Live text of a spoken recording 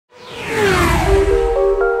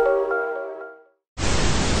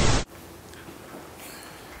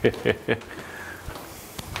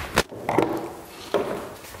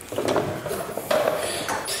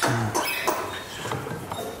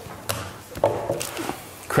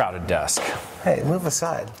Crowded desk. Hey, move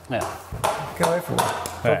aside. Yeah. Get away from me.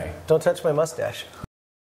 Hey. Don't touch my mustache.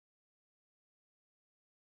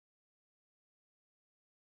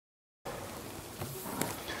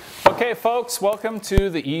 Okay, folks, welcome to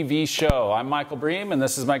the EV Show. I'm Michael Bream, and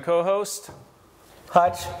this is my co-host,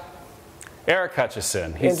 Hutch. Eric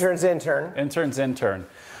Hutchison. Intern's intern. Intern's intern.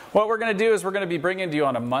 What we're going to do is we're going to be bringing to you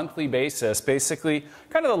on a monthly basis, basically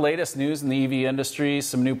kind of the latest news in the EV industry,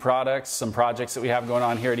 some new products, some projects that we have going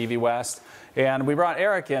on here at EV West. And we brought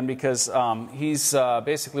Eric in because he's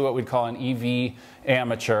basically what we'd call an EV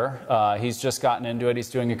amateur. He's just gotten into it. He's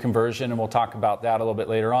doing a conversion, and we'll talk about that a little bit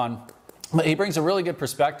later on. But he brings a really good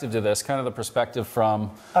perspective to this, kind of the perspective from...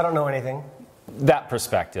 I don't know anything. That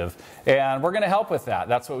perspective. And we're going to help with that.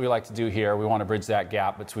 That's what we like to do here. We want to bridge that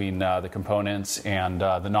gap between the components and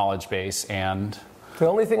the knowledge base. And the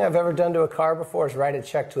only thing I've ever done to a car before is write a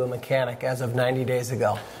check to a mechanic as of 90 days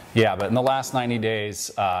ago. Yeah, but in the last 90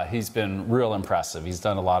 days, he's been real impressive. He's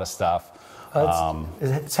done a lot of stuff.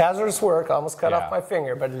 It's hazardous work. I almost cut off my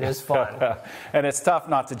finger, but it is fun. And it's tough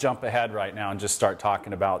not to jump ahead right now and just start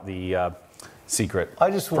talking about the secret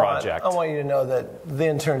project. I want you to know that the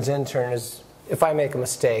intern's intern is, if I make a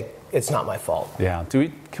mistake, it's not my fault. Yeah.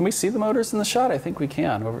 Can we see the motors in the shot? I think we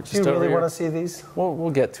can. Do you really want to see these? We'll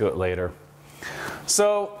get to it later.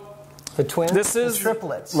 So the twins, this is the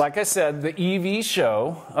triplets. Like I said, the EV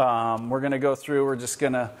show. We're going to go through. We're just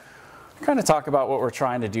going to kind of talk about what we're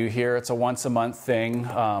trying to do here. It's a once a month thing.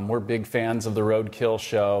 We're big fans of the Roadkill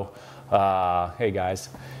show. Hey guys,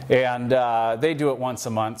 and they do it once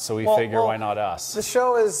a month, so we figure why not us? The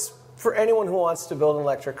show is for anyone who wants to build an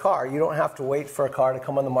electric car. You don't have to wait for a car to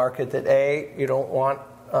come on the market that you don't want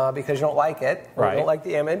because you don't like it, or you don't like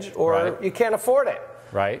the image, or you can't afford it.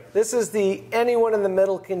 Right. This is the anyone in the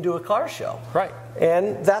middle can do a car show. Right.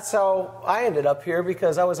 And that's how I ended up here,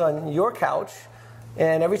 because I was on your couch.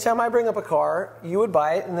 And every time I bring up a car, you would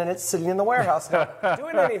buy it, and then it's sitting in the warehouse not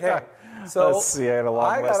doing anything. So let's see, I had a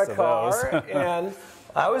long list got a car, and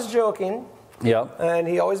I was joking. Yep. And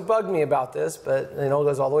he always bugged me about this, but it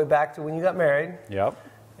goes all the way back to when you got married. Yep.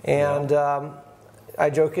 And I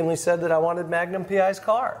jokingly said that I wanted Magnum PI's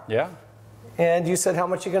car. Yeah. And you said, how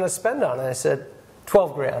much are you going to spend on it? And I said,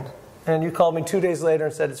 12 grand. And you called me 2 days later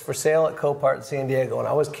and said it's for sale at Copart in San Diego. And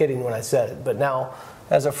I was kidding when I said it, but now,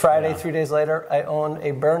 as of Friday, 3 days later, I own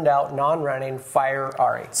a burned-out, non-running Fire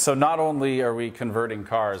Ari. So not only are we converting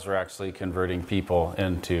cars, we're actually converting people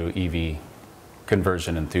into EV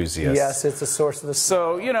conversion enthusiasts. Yes, it's a source of the...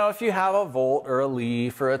 So, if you have a Volt or a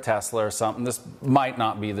Leaf or a Tesla or something, this might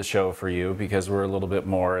not be the show for you, because we're a little bit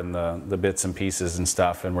more in the bits and pieces and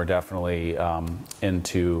stuff, and we're definitely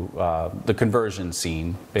into the conversion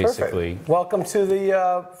scene, basically. Perfect. Welcome to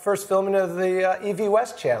the first filming of the EV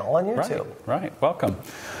West channel on YouTube. Right. Welcome.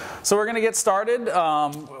 So we're going to get started.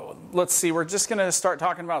 Let's see, we're just going to start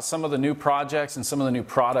talking about some of the new projects and some of the new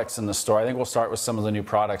products in the store. I think we'll start with some of the new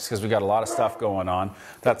products because we've got a lot of stuff going on.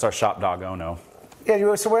 That's our Shop Dog Ono.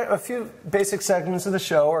 Yeah, so a few basic segments of the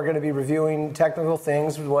show are going to be reviewing technical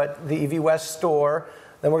things, what the EV West store.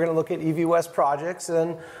 Then we're going to look at EV West projects.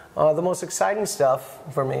 And the most exciting stuff,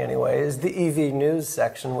 for me anyway, is the EV news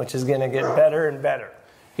section, which is going to get better and better.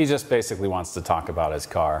 He just basically wants to talk about his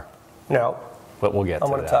car. No. But we'll get to that. I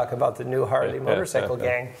want to talk about the new Harley motorcycle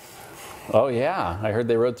gang. Oh, yeah. I heard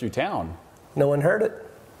they rode through town. No one heard it.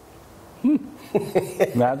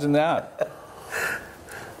 Imagine that.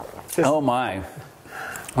 Oh, my.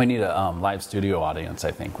 We need a live studio audience,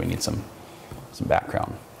 I think. We need some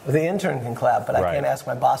background. The intern can clap, but I can't ask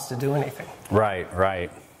my boss to do anything.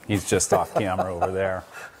 Right. He's just off camera over there.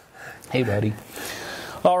 Hey, buddy.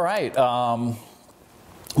 All right.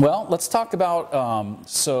 Well, let's talk about,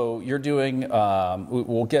 so you're doing,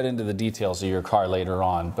 we'll get into the details of your car later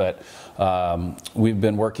on, but we've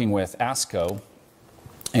been working with ASCO,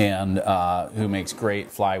 and who makes great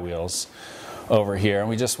flywheels over here, and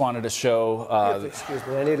we just wanted to show... excuse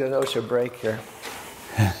me, I need an OSHA break here.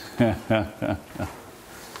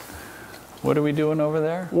 What are we doing over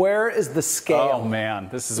there? Where is the scale? Oh, man,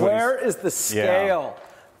 this is Where is the scale? Yeah.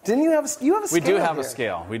 Didn't you have a scale? We do have a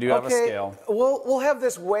scale. We do have a scale. We'll have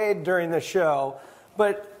this weighed during the show,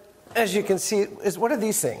 but as you can see, what are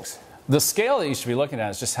these things? The scale that you should be looking at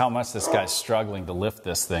is just how much this guy's struggling to lift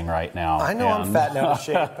this thing right now. I know I'm fat and out of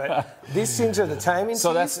shape, but these things are the timing.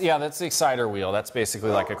 So that's the exciter wheel. That's basically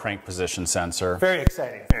like a crank position sensor. Very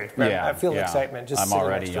exciting. Very. I feel the excitement. Just I'm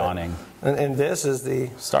already yawning. And this is the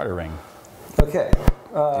starter ring. Okay.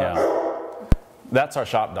 That's our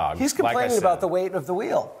shop dog. He's complaining about the weight of the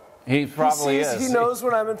wheel. He probably is. He knows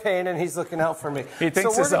when I'm in pain, and he's looking out for me. He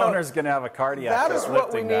thinks his owner's going to have a cardiac. That is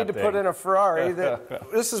what we need to put in a Ferrari.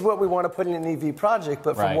 This is what we want to put in an EV project.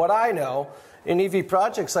 But from what I know, in EV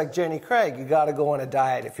projects like Jenny Craig, you got to go on a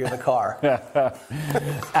diet if you're in the car.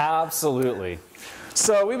 Absolutely.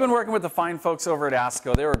 So we've been working with the fine folks over at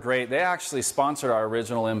ASCO. They were great. They actually sponsored our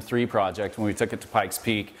original M3 project when we took it to Pikes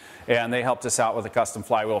Peak, and they helped us out with a custom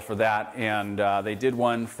flywheel for that. And they did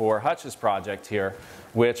one for Hutch's project here,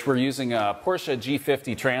 which we're using a Porsche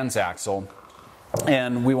G50 transaxle.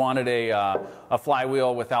 And we wanted a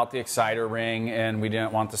flywheel without the exciter ring, and we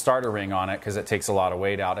didn't want the starter ring on it because it takes a lot of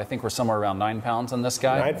weight out. I think we're somewhere around 9 pounds on this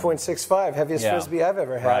guy. 9.65, heaviest Frisbee I've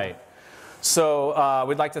ever had. Right. So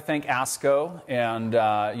we'd like to thank ASCO, and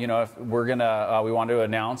you know, if we're gonna, we want to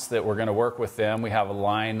announce that we're going to work with them. We have a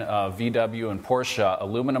line of VW and Porsche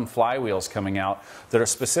aluminum flywheels coming out that are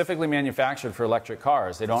specifically manufactured for electric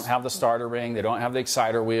cars. They don't have the starter ring, they don't have the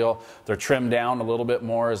exciter wheel. They're trimmed down a little bit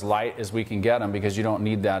more, as light as we can get them, because you don't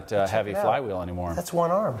need that heavy flywheel anymore. That's one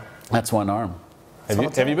arm. That's one arm.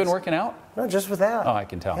 Have you been working out? No, just with that. Oh, I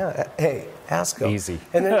can tell. Yeah. Hey, ASCO. Easy.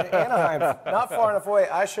 And then Anaheim, not far enough away.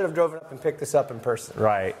 I should have driven up and picked this up in person.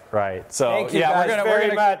 Right, right. So thank you guys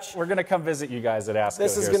very much. We're gonna come visit you guys at ASCO.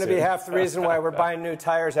 This is going to be half the reason why we're buying new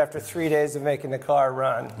tires after 3 days of making the car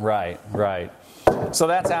run. Right, right. So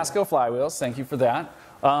that's ASCO flywheels. Thank you for that.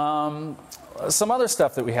 Some other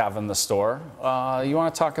stuff that we have in the store. You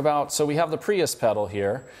want to talk about? So we have the Prius pedal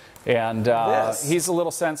here. And he's a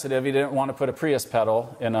little sensitive. He didn't want to put a Prius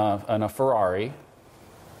pedal in a Ferrari,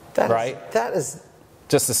 that is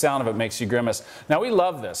just the sound of it makes you grimace. Now we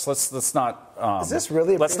love this. Let's not. Is this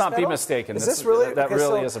really a Let's Prius not pedal? be mistaken. Is this really? That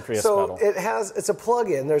really is a Prius pedal. So it's a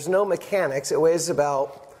plug-in. There's no mechanics. It weighs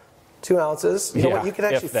about 2 ounces. You know what? You could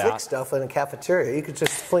actually fix stuff in a cafeteria. You could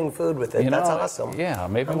just fling food with it. That's awesome. Yeah,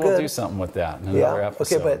 maybe we'll do something with that in another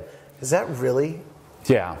episode. Okay, but is that really?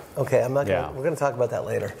 Yeah. Okay, I'm not. We're going to talk about that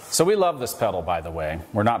later. So we love this pedal, by the way.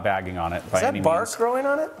 We're not bagging on it by any means. Is that bark growing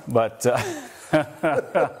on it? But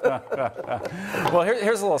well,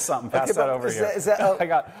 here's a little something. Pass that over here. I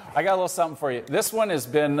got a little something for you. This one has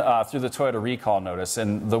been through the Toyota recall notice,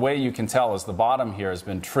 and the way you can tell is the bottom here has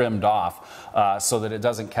been trimmed off so that it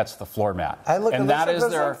doesn't catch the floor mat. And that is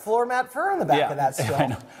their floor mat fur in the back of that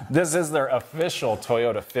still. This is their official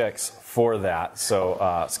Toyota fix for that,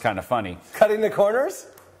 so it's kind of funny. Cutting the corners?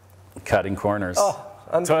 Cutting corners. Oh,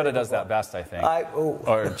 Toyota does that best, I think,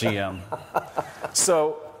 or GM.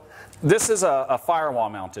 So this is a firewall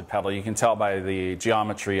mounted pedal. You can tell by the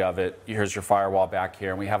geometry of it. Here's your firewall back here,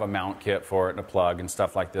 and we have a mount kit for it and a plug and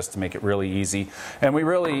stuff like this to make it really easy. And we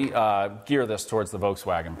really gear this towards the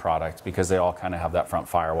Volkswagen product because they all kind of have that front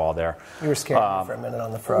firewall there. You were scared for a minute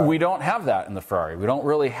on the Ferrari. We don't have that in the Ferrari. We don't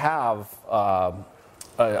really have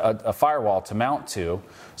a firewall to mount to.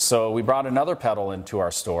 So we brought another pedal into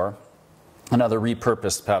our store. Another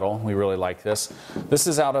repurposed pedal. We really like this. This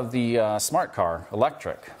is out of the Smart Car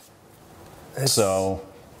Electric. It's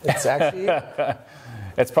actually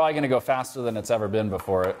it's probably going to go faster than it's ever been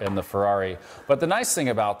before in the Ferrari. But the nice thing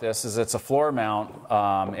about this is it's a floor mount,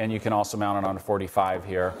 and you can also mount it on a 45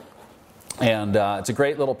 here. And it's a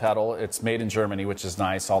great little pedal. It's made in Germany, which is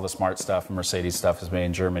nice. All the Smart stuff and Mercedes stuff is made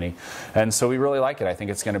in Germany. And so we really like it. I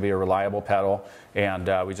think it's going to be a reliable pedal.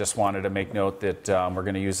 And we just wanted to make note that we're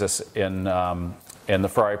going to use this in the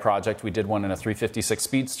Ferrari project. We did one in a 356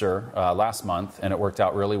 Speedster last month, and it worked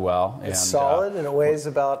out really well. It's solid, and it weighs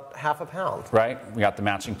about half a pound. Right. We got the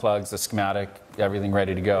matching plugs, the schematic, everything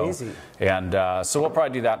ready to go. Easy. And so we'll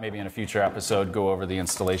probably do that maybe in a future episode, go over the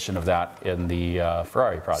installation of that in the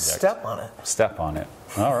Ferrari project. Step on it. Step on it.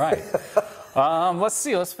 All right. Let's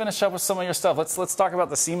see. Let's finish up with some of your stuff. Let's talk about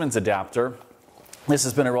the Siemens adapter. This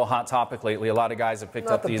has been a real hot topic lately. A lot of guys have picked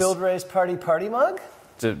up these. Not the Build Race Party mug?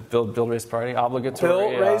 To build Race Party? Obligatory.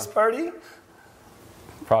 Build Race Party?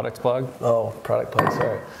 Product plug? Oh, product plug,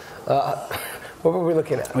 sorry. What were we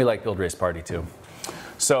looking at? We like Build Race Party too.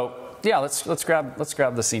 So yeah, let's grab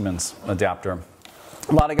the Siemens adapter.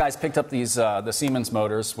 A lot of guys picked up these the Siemens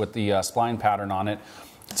motors with the spline pattern on it.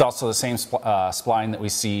 It's also the same spline that we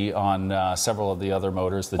see on several of the other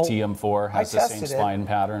motors. The TM4 has the same spline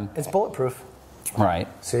pattern. It's bulletproof. Right.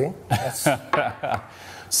 See?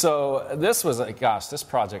 So this was, gosh, this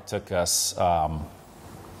project took us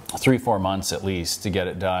 3-4 months at least to get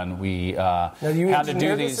it done. We had to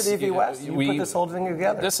do these. At EV West? You put this whole thing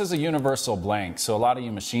together? This is a universal blank, so a lot of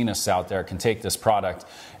you machinists out there can take this product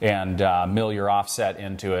and mill your offset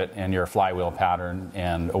into it and your flywheel pattern,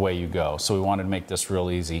 and away you go. So we wanted to make this real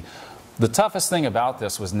easy. The toughest thing about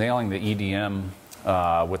this was nailing the EDM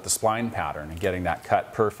with the spline pattern and getting that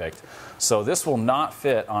cut perfect. So this will not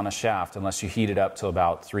fit on a shaft unless you heat it up to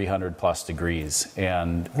about 300 plus degrees.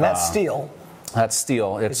 And that's steel. That's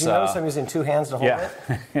steel. It's, did you notice I'm using 2 hands to hold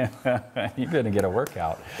it? You're going to get a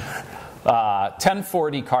workout.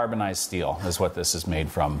 1040 carbonized steel is what this is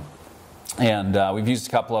made from. And we've used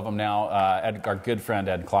a couple of them now. Our good friend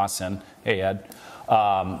Ed Clausen, hey Ed,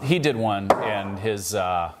 he did one in his,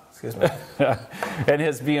 excuse me, in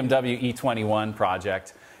his BMW E21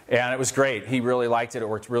 project. And it was great. He really liked it. It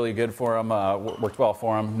worked really good for him, worked well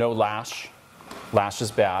for him. No lash. Lash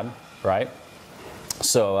is bad, right?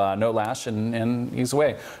 So no lash, and he's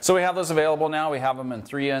away. So we have those available now. We have them in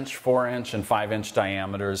 3-inch, 4-inch, and 5-inch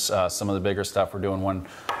diameters. Some of the bigger stuff, we're doing one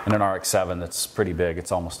in an RX-7 that's pretty big.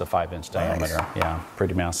 It's almost a 5-inch diameter. Nice. Yeah,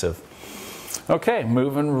 pretty massive. Okay,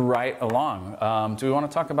 moving right along. Do we want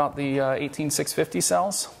to talk about the 18650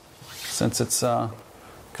 cells, since it's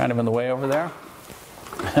kind of in the way over there?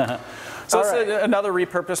 So this is another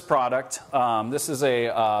repurposed product. This is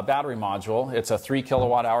a battery module. It's a 3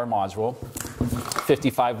 kilowatt hour module,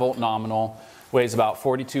 55 volt nominal, weighs about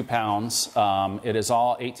 42 pounds. It is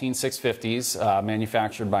all 18650s,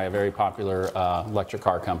 manufactured by a very popular electric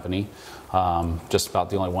car company. Just about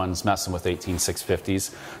the only ones messing with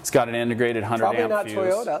 18650s. It's got an integrated 100 Probably amp not fuse.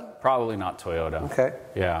 Toyota. Probably not Toyota. Okay.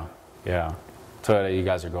 Yeah, yeah. Toyota, you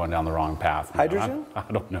guys are going down the wrong path. Hydrogen? I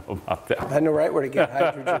don't know about that. I know right where to get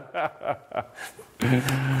hydrogen.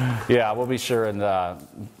 Yeah, we'll be sure and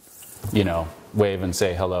wave and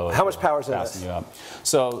say hello. How much power is in this? You up.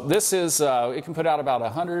 So this is it can put out about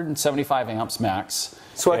 175 amps max.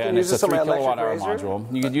 So I can use this on my electric razor?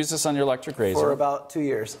 Module. You could use this on your electric razor For about 2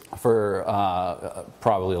 years. For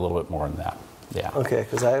probably a little bit more than that. Yeah. Okay,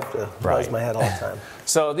 because I have to buzz my head all the time.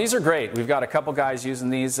 So these are great. We've got a couple guys using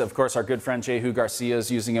these. Of course, our good friend Jehu Garcia is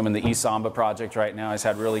using them in the eSamba project right now. He's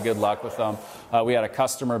had really good luck with them. We had a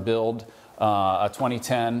customer build a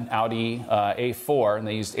 2010 Audi A4, and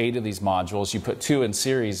they used 8 of these modules. You put 2 in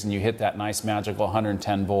series, and you hit that nice magical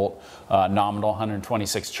 110 volt nominal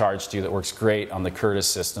 126 charge to that works great on the Curtis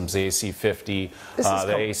systems, the AC50, the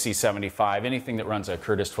AC75, anything that runs a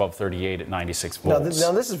Curtis 1238 at 96 volts.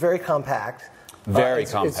 Now this is very compact. Very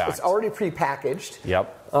compact. It's already pre-packaged.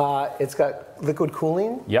 Yep. It's got liquid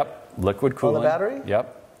cooling. Yep. Liquid cooling. On the battery.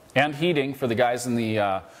 Yep. And heating for the guys in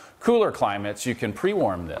the cooler climates. You can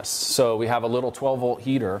pre-warm this. So we have a little 12-volt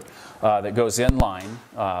heater that goes in line.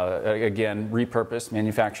 Again, repurposed,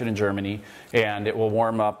 manufactured in Germany, and it will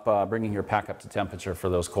warm up, bringing your pack up to temperature for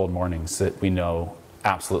those cold mornings that we know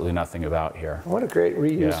absolutely nothing about here. What a great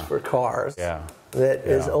reuse for cars. Yeah. That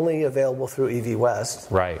is only available through EV West.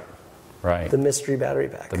 Right. Right. The mystery battery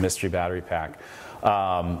pack. The mystery battery pack.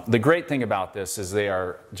 The great thing about this is they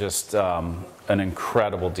are just an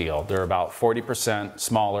incredible deal. They're about 40%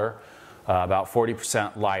 smaller, about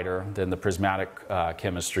 40% lighter than the prismatic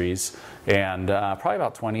chemistries, and probably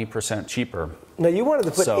about 20% cheaper. Now you wanted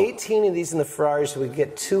to put 18 of these in the Ferrari so we could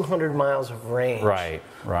get 200 miles of range. Right,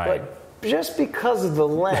 right. But just because of the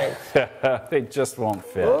length, they just won't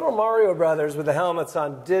fit. The little Mario Brothers with the helmets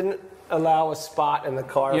on didn't allow a spot in the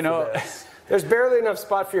car for this. There's barely enough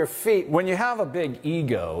spot for your feet. When you have a big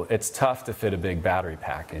ego, it's tough to fit a big battery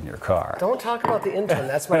pack in your car. Don't talk about the intern.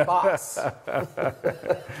 That's my boss.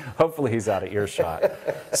 Hopefully he's out of earshot.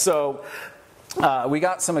 So we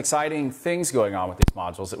got some exciting things going on with these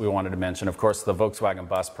modules that we wanted to mention. Of course, the Volkswagen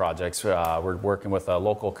bus projects. We're working with a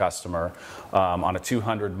local customer on a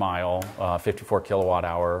 200-mile, 54 kilowatt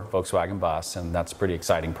hour Volkswagen bus, and that's a pretty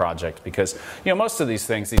exciting project because most of these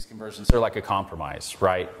things, these conversions, they're like a compromise,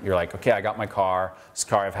 right? You're like, okay, I got my car, this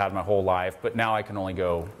car I've had my whole life, but now I can only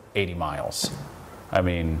go 80 miles. I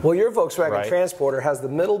mean, well, your Volkswagen Transporter has the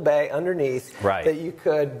middle bay underneath that you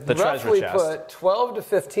could roughly put 12 to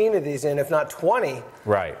 15 of these in, if not 20,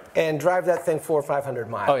 and drive that thing 400 or 500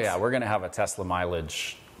 miles. Oh yeah, we're going to have a Tesla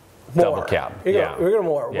mileage double cab. We're going to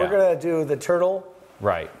more. We're going to do the Turtle,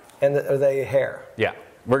 and the Hare. Yeah,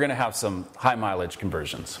 we're going to have some high mileage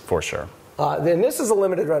conversions for sure. Then this is a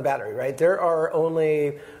limited run battery, right? There are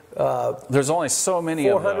only there's only so many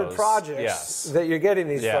 400 of those projects that you're getting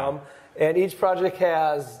these from. And each project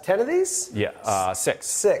has 10 of these? Yeah, 6.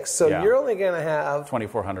 6. So you're only going to have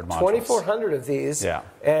 2,400 modules. 2,400 of these. Yeah.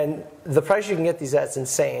 And the price you can get these at is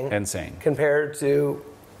insane. Insane. Compared to,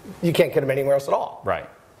 you can't get them anywhere else at all. Right.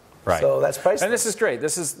 Right. So that's priceless. And this is great.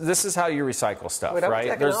 This is how you recycle stuff,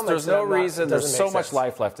 right? There's no reason. There's so much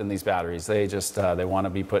life left in these batteries. They just they want to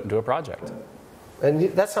be put into a project.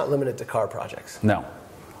 And that's not limited to car projects. No.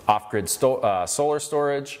 Off-grid solar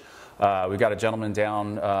storage. We've got a gentleman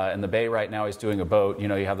down in the bay right now. He's doing a boat. You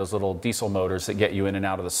know, you have those little diesel motors that get you in and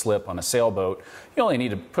out of the slip on a sailboat. You only need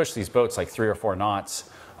to push these boats like 3 or 4 knots.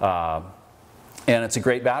 And it's a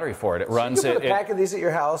great battery for it. It runs. So you can put a pack of these at your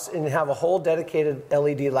house and have a whole dedicated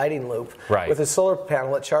LED lighting loop with a solar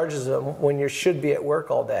panel that charges them when you should be at work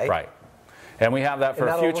all day. Right. And we have that for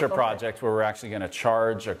a future project where we're actually going to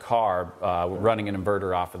charge a car running an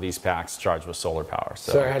inverter off of these packs charged with solar power.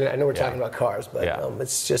 So, sorry, I know we're talking about cars, but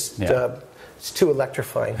it's just it's too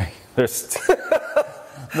electrifying. There's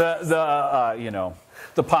you know,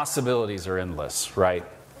 the possibilities are endless, right?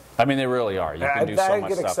 I mean, they really are. You can do so much stuff. I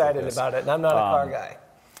get excited about it, and I'm not a car guy.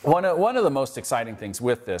 One of the most exciting things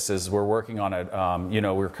with this is we're working on a, you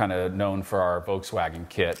know, we're kind of known for our Volkswagen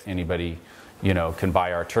kit. Anybody, you know, can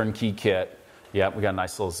buy our turnkey kit. Yep, we got a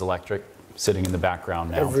nice little Zelectric sitting in the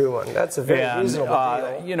background now. Everyone, that's a very reasonable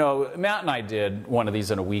deal. You know, Matt and I did one of these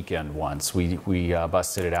in a weekend once. We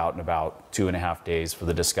busted it out in about 2.5 days for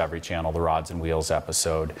the Discovery Channel, the Rods and Wheels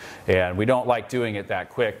episode. And we don't like doing it that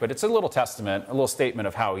quick, but it's a little testament, a little statement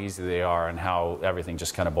of how easy they are and how everything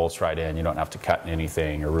just kind of bolts right in. You don't have to cut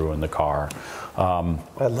anything or ruin the car. I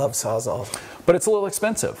love Sawzalls. But it's a little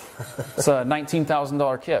expensive. It's a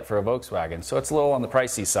 $19,000 kit for a Volkswagen, so it's a little on the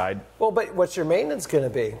pricey side. Well, but what's your maintenance going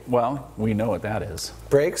to be? Well, we know what that is.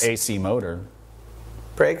 Brakes? AC motor.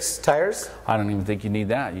 Brakes? Tires? I don't even think you need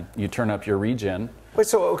that. You turn up your regen. Wait,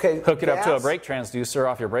 so, okay. Hook it up to a brake transducer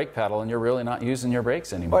off your brake pedal, and you're really not using your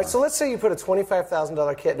brakes anymore. All right, so let's say you put a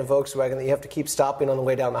 $25,000 kit in a Volkswagen that you have to keep stopping on the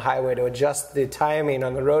way down the highway to adjust the timing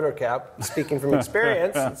on the rotor cap. Speaking from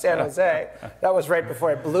experience in San Jose, that was right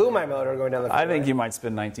before I blew my motor going down the freeway. I think you might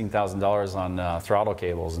spend $19,000 on throttle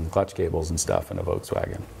cables and clutch cables and stuff in a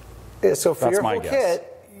Volkswagen. Yeah, so for your whole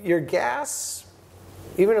kit, your gas,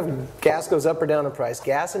 even if gas goes up or down in price,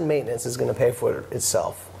 gas and maintenance is going to pay for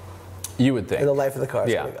itself. You would think. And the life of the car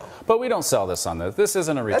is going to go. But we don't sell this on this. This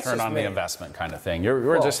isn't a return on the investment kind of thing.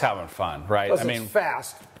 We're just having fun, right? Plus it's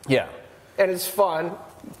fast. Yeah. And it's fun.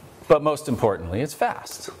 But most importantly, it's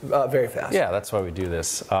fast. Very fast. Yeah, that's why we do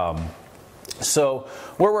this. So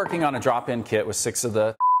we're working on a drop-in kit with 6 of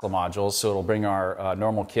the modules, so it'll bring our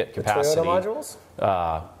normal kit capacity. The Toyota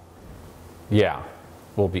modules? Yeah,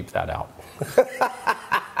 we'll beep that out.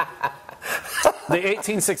 The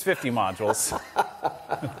 18650 modules.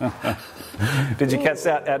 Did you catch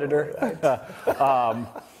that, editor?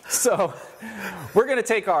 So we're going to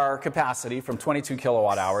take our capacity from 22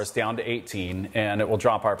 kilowatt hours down to 18, and it will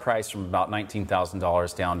drop our price from about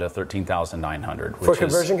 $19,000 down to $13,900. For a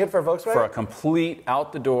conversion kit for a Volkswagen? For a complete,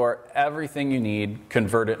 out-the-door, everything you need,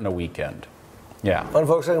 convert it in a weekend. Yeah. On a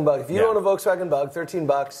Volkswagen Bug. If you own a Volkswagen Bug,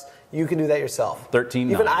 $13, you can do that yourself.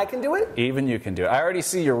 $13,900. Even I can do it? Even you can do it. I already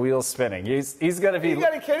see your wheels spinning. He's going to be. You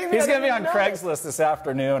gotta be kidding me? He's going to be on Craigslist this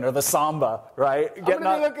afternoon, or the Samba, right? I'm going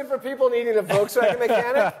to be looking for people needing a Volkswagen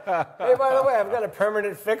mechanic. Hey, by the way, I've got a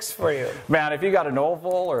permanent fix for you. Man, if you got an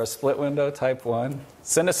oval or a split window Type 1,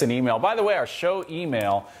 send us an email. By the way, our show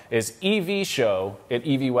email is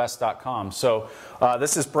evshow@evwest.com. So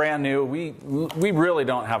this is brand new. We really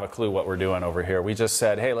don't have a clue what we're doing over here. We just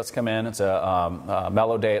said, hey, let's come in. It's a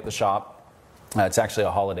mellow day at the shop. It's actually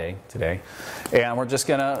a holiday today, and we're just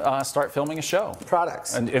going to start filming a show.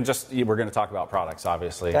 Products. And just, we're going to talk about products,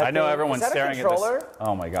 obviously. I know everyone's staring at this.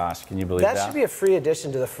 Oh my gosh, can you believe that? That should be a free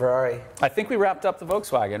addition to the Ferrari. I think we wrapped up the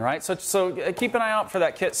Volkswagen, right? So keep an eye out for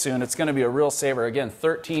that kit soon. It's going to be a real saver. Again,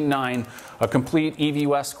 $13,900, a complete EV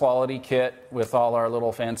West quality kit with all our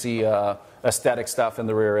little fancy aesthetic stuff in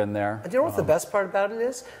the rear end there. Do you know what the best part about it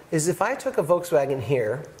is if I took a Volkswagen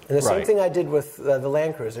here, and the same thing I did with the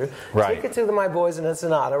Land Cruiser, take it to my boys in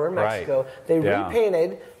Ensenada or Mexico, they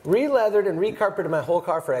repainted, re-leathered, and recarpeted my whole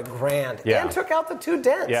car for $1,000, and took out the 2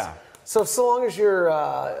 dents. Yeah. So long as your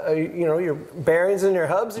your bearings and your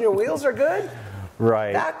hubs and your wheels are good,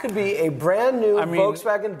 that could be a brand new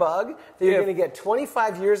Volkswagen Bug that you're going to get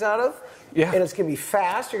 25 years out of. Yeah. And it's going to be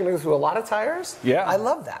fast. You're going to go through a lot of tires. Yeah. I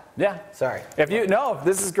love that. Yeah. Sorry.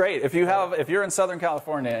 This is great. If you're in Southern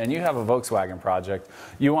California and you have a Volkswagen project,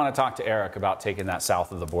 you want to talk to Eric about taking that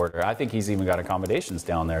south of the border. I think he's even got accommodations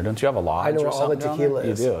down there. Don't you have a lodge or something? I know all the tequila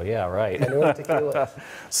is. You do. Yeah, right. I know what tequila is.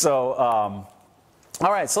 So, all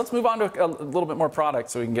right, so let's move on to a little bit more product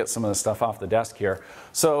so we can get some of the stuff off the desk here.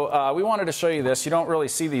 So we wanted to show you this. You don't really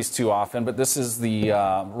see these too often, but this is the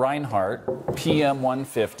Reinhardt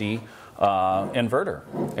PM150 inverter.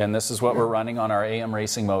 And this is what we're running on our AM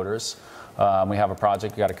racing motors. We have a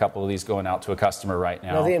project. We've got a couple of these going out to a customer right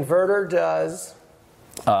now. Now the inverter does?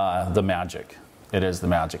 The magic. It is the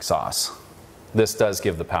magic sauce. This does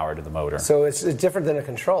give the power to the motor. So it's different than a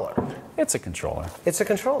controller? It's a controller. It's a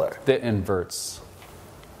controller. That inverts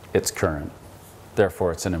its current.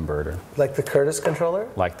 Therefore, it's an inverter. Like the Curtis controller?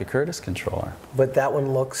 Like the Curtis controller. But that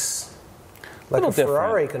one looks like a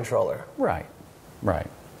Ferrari controller. Right, right.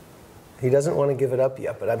 He doesn't want to give it up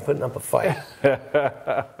yet, but I'm putting up a fight.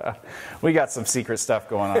 We got some secret stuff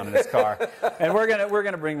going on in this car, and we're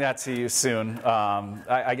gonna bring that to you soon.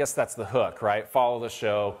 I guess that's the hook, right? Follow the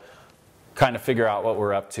show, kind of figure out what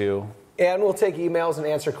we're up to. And we'll take emails and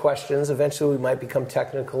answer questions. Eventually, we might become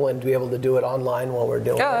technical and be able to do it online while we're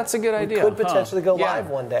doing it. Yeah, that's a good idea. We could potentially go live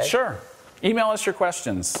one day. Sure. Email us your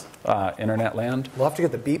questions, Internet land. We'll have to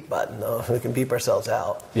get the beep button, though. We can beep ourselves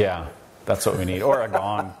out. Yeah, that's what we need. Or a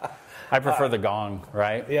gong. I prefer the gong,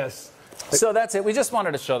 right? Yes. So that's it. We just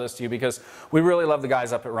wanted to show this to you because we really love the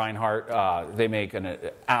guys up at Reinhardt. They make an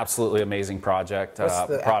absolutely amazing product. What's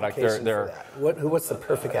the product. application for that? What's the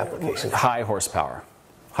perfect application? High horsepower.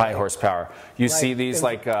 High horsepower. You see these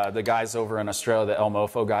like the guys over in Australia, the El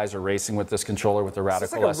Mofo guys are racing with this controller with the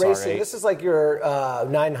Radical SR8. This is like your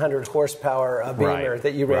 900 horsepower Beamer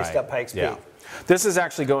that you raced up Pikes Peak. This is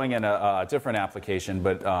actually going in a different application,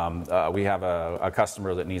 but we have a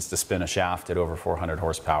customer that needs to spin a shaft at over 400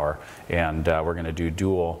 horsepower, and we're going to do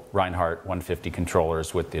dual Reinhardt 150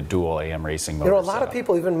 controllers with the dual AM racing motor. You know, a lot of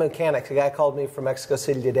people, even mechanics, a guy called me from Mexico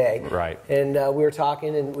City today. Right. And we were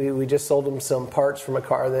talking, and we just sold him some parts from a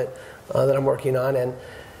car that I'm working on, and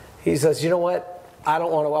he says, you know what? I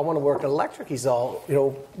want to work electric. He's all, you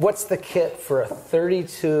know, what's the kit for a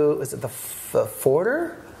 32, is it the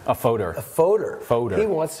Forder? A Foder. A Foder. Foder. He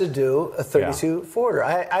wants to do a 32 Forder.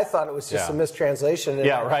 I thought it was just a mistranslation. And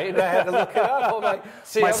right? I had to look it up. I'm like,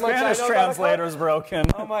 see, my Spanish translator's broken.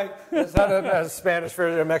 I'm like, it's not a Spanish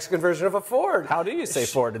version, a Mexican version of a Ford. How do you say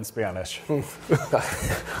Ford in Spanish?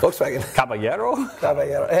 Volkswagen. Caballero?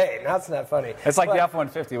 Caballero. Hey, that's not funny. It's like the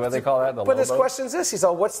F-150. What do they call that? The but his question's this. He's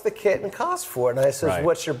all, what's the kit and cost for it? And I says,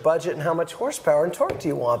 what's your budget and how much horsepower and torque do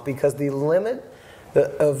you want? Because the limit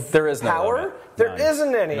of there is no power, limit. There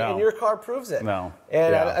isn't any, no. And your car proves it. No.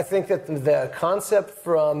 And I think that the concept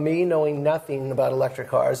from me knowing nothing about electric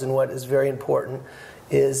cars and what is very important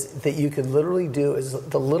is that you could literally do as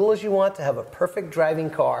little as you want to have a perfect driving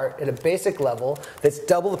car at a basic level that's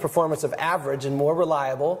double the performance of average and more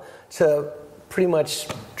reliable to pretty much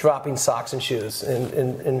dropping socks and shoes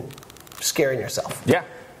and scaring yourself. Yeah.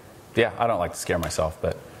 Yeah, I don't like to scare myself,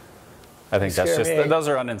 but I think that's just, those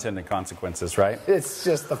are unintended consequences, right? It's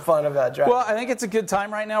just the fun of that driving. Well, I think it's a good time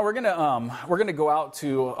right now. We're gonna go out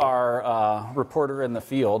to our reporter in the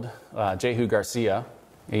field, Jehu Garcia.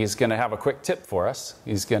 He's gonna have a quick tip for us.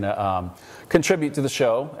 He's gonna contribute to the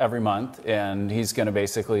show every month, and he's gonna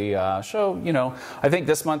basically show, you know, I think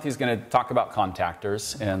this month he's gonna talk about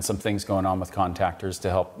contactors and some things going on with contactors to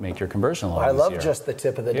help make your conversion a little easier. I love just the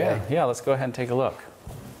tip of the day. Yeah, let's go ahead and take a look.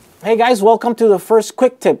 Hey guys, welcome to the first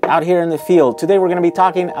quick tip out here in the field. Today we're going to be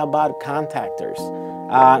talking about contactors.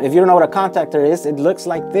 If you don't know what a contactor is, it looks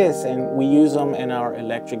like this, and we use them in our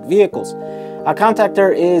electric vehicles. A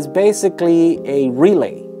contactor is basically a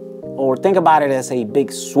relay, or think about it as a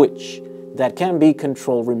big switch that can be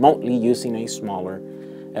controlled remotely using a smaller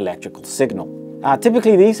electrical signal.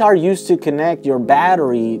 Typically these are used to connect your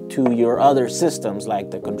battery to your other systems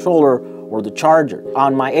like the controller or the charger.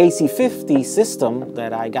 On my AC50 system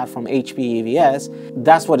that I got from HP EVS,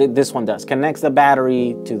 that's what this one does, connects the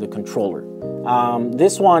battery to the controller.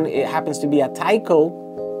 This one, it happens to be a Tyco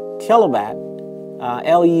Kilowatt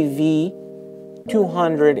LEV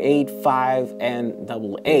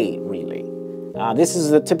 200/85NAA relay. This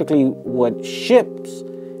is typically what ships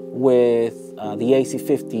with the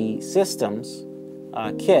AC50 systems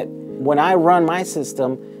kit. When I run my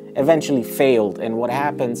system, eventually failed, and what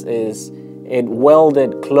happens is it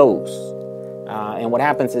welded close. And what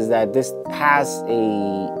happens is that this has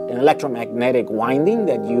an electromagnetic winding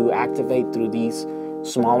that you activate through these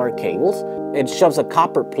smaller cables. It shoves a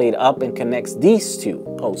copper plate up and connects these two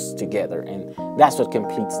posts together, and that's what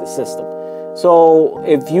completes the system. So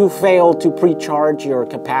if you fail to pre-charge your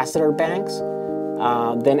capacitor banks,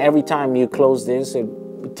 then every time you close this, it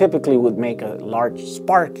typically would make a large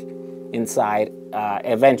spark inside,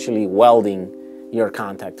 eventually welding your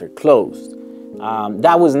contactor closed.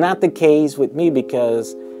 That was not the case with me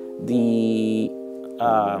because the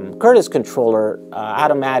Curtis controller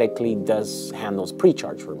automatically handles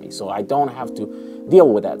pre-charge for me, so I don't have to deal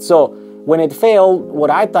with that. So when it failed, what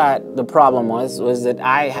I thought the problem was that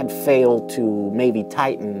I had failed to maybe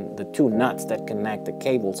tighten the two nuts that connect the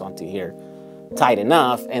cables onto here tight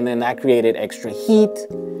enough, and then that created extra heat,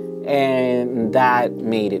 and that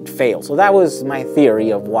made it fail. So that was my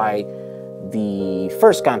theory of why the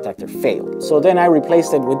first contactor failed. So then I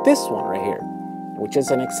replaced it with this one right here, which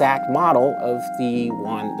is an exact model of the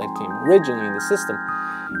one that came originally in the system.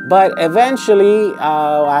 But eventually,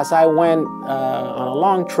 as I went on a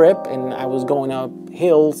long trip and I was going up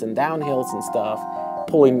hills and down hills and stuff,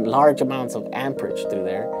 pulling large amounts of amperage through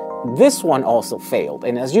there, this one also failed.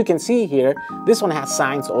 And as you can see here, this one has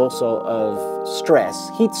signs also of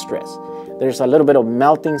stress, heat stress. There's a little bit of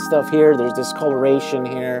melting stuff here. There's discoloration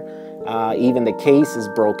here. Even the case is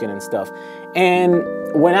broken and stuff. And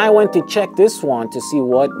when I went to check this one to see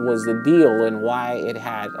what was the deal and why it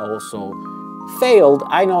had also failed,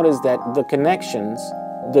 I noticed that the connections,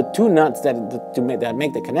 the two nuts that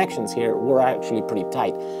make the connections here were actually pretty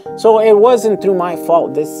tight. So it wasn't through my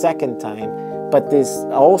fault this second time, but this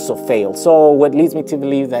also failed. So what leads me to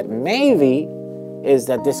believe that maybe is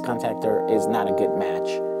that this contactor is not a good match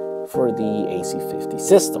for the AC50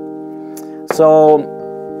 system. So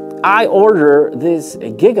I order this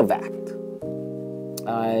Gigavac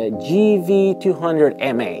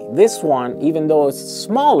GV200MA. This one, even though it's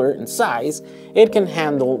smaller in size, it can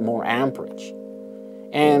handle more amperage.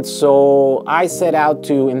 And so I set out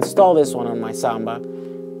to install this one on my Samba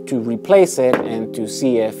to replace it and to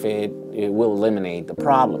see if it will eliminate the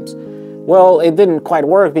problems. Well, it didn't quite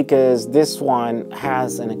work because this one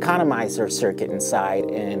has an economizer circuit inside,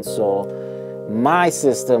 and so my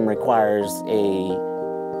system requires a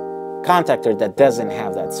contactor that doesn't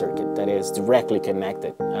have that circuit, that is directly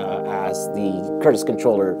connected, as the Curtis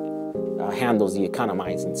controller handles the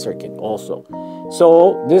economizing circuit also.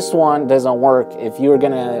 So this one doesn't work. If you're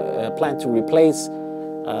gonna plan to replace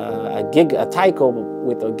a Tyco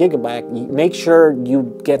with a Gigavac, make sure you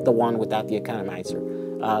get the one without the economizer.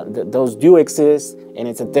 Those do exist, and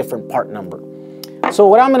it's a different part number. So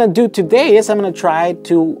what I'm gonna do today is I'm gonna try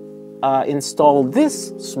to install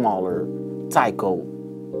this smaller Tyco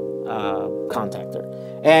contactor.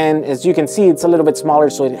 And as you can see, it's a little bit smaller,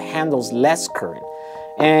 so it handles less current.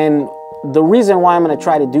 And the reason why I'm going to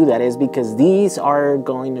try to do that is because these are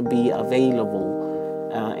going to be available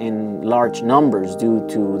in large numbers due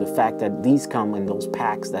to the fact that these come in those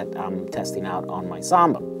packs that I'm testing out on my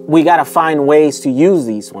Samba. We got to find ways to use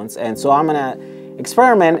these ones, and so I'm going to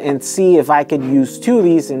experiment and see if I could use two of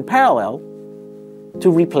these in parallel to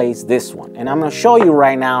replace this one. And I'm going to show you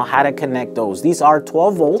right now how to connect those. These are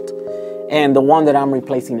 12 volt, and the one that I'm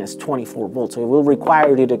replacing is 24 volts. So it will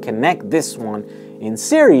require you to connect this one in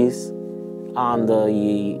series on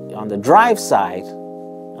the drive side,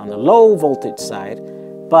 on the low voltage side,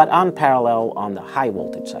 but unparallel on the high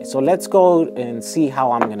voltage side. So let's go and see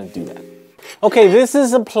how I'm gonna do that. Okay, this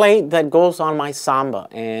is a plate that goes on my Samba,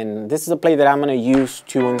 and this is a plate that I'm gonna use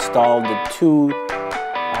to install the two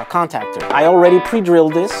contactor. I already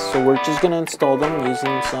pre-drilled this, so we're just gonna install them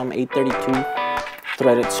using some 832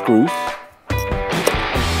 threaded screws.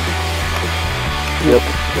 Yep.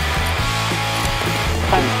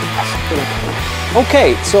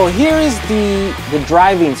 Okay, so here is the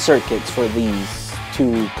driving circuits for these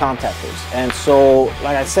two contactors. And so,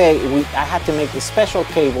 like I say, I had to make a special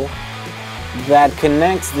cable that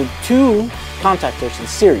connects the two contactors in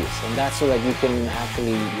series, and that's so that you can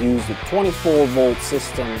actually use the 24 volt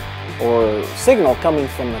system or signal coming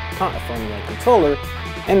from the controller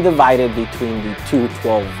and divide it between the two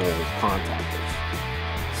 12 volt contactors.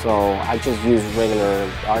 So I just use regular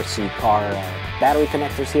RC car battery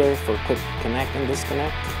connectors here for quick connect and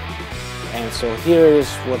disconnect. And so here is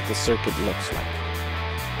what the circuit looks like.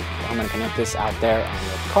 So I'm going to connect this out there on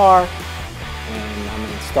the car, and I'm going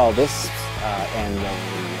to install this end of the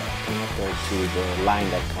connector to the line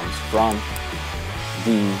that comes from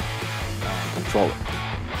the controller.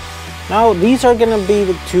 Now these are going to be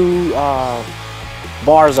the two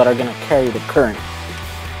bars that are going to carry the current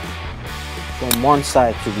from one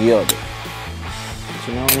side to the other.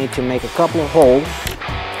 So now I need to make a couple of holes.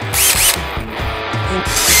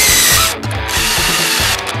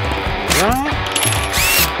 Right.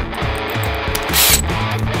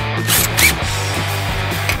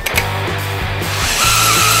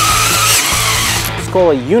 It's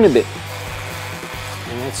called a unibit,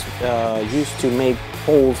 and it's used to make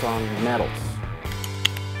holes on metals.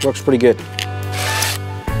 Works pretty good.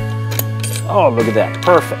 Oh, look at that,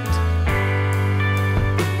 perfect.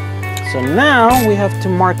 So now we have to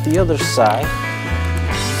mark the other side.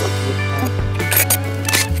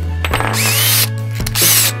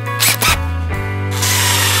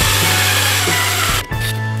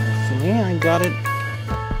 See, I got it.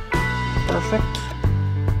 Perfect.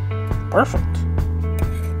 Perfect.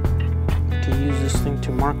 To use this thing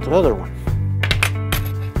to mark the other one.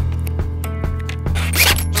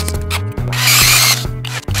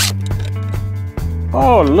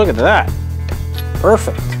 Oh, look at that.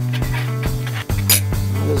 Perfect.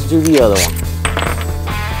 Let's do the other one.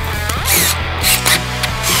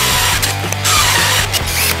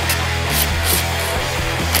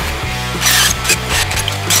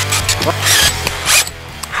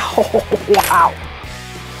 Oh, wow.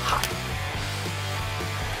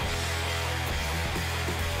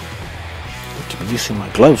 I'm using my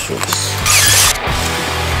gloves for this.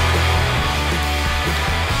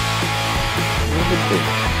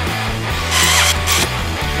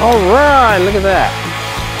 All right, look at that.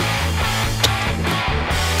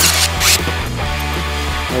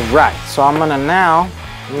 All right, so I'm gonna now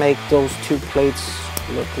make those two plates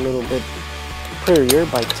look a little bit prettier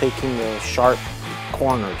by taking the sharp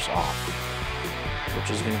corners off, which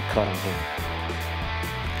is gonna cut them here.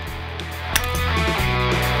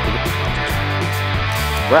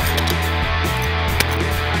 Right.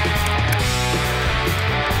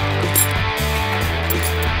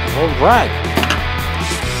 All right.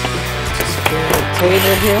 Just get the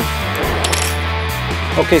table here.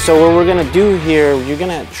 Okay, so what we're gonna do here, you're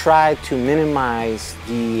gonna try to minimize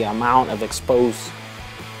the amount of exposed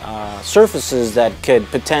surfaces that could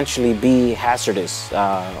potentially be hazardous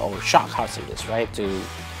or shock hazardous, right, to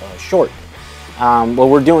short. What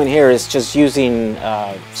we're doing here is just using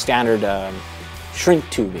standard shrink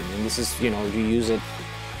tubing, and this is, you use it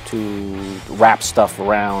to wrap stuff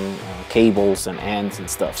around cables and ends and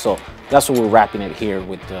stuff. So that's what we're wrapping it here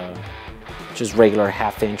with just regular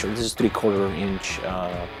 1/2 inch, or this is 3/4 inch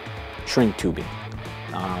shrink tubing,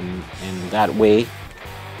 and that way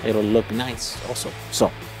it'll look nice also.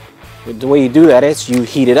 So the way you do that is you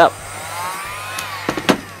heat it up.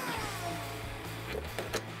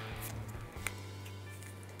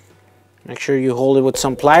 Make sure you hold it with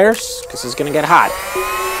some pliers because it's gonna get hot.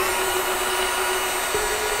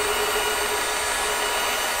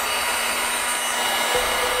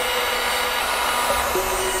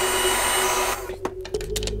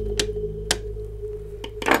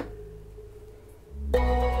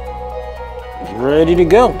 Ready to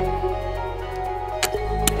go.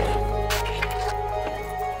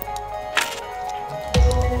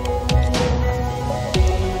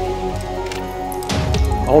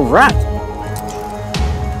 All right.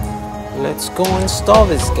 Let's go install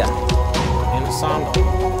this guy in a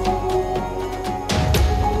sandal.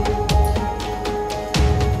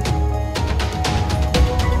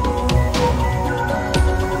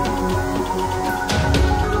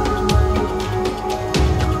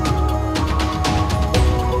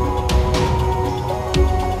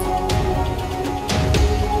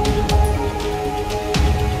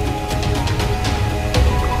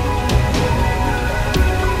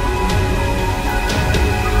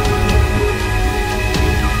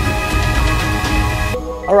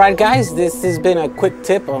 Alright guys, this has been a quick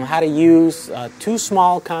tip on how to use 2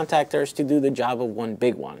 small contactors to do the job of 1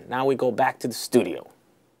 big one. Now we go back to the studio.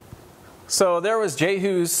 So there was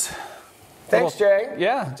Jehu's. Thanks, Jay.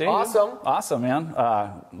 Yeah, Jehu. Awesome. Awesome, man.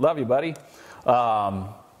 Love you, buddy. You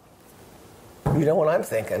know what I'm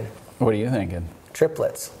thinking? What are you thinking?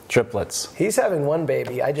 Triplets. Triplets. He's having 1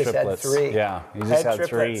 baby. I just Triplets. had 3. Yeah, you just had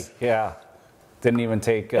 3. Yeah. Didn't even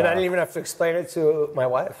take... and I didn't even have to explain it to my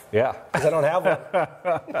wife. Yeah. Because I don't have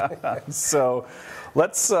one. So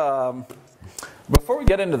let's... before we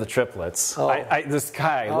get into the triplets, this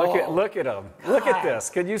guy, look at him. Look at this.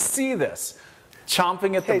 Can you see this?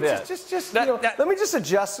 Chomping at the bit. Just let me just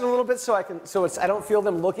adjust it a little bit so I don't feel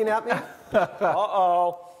them looking at me.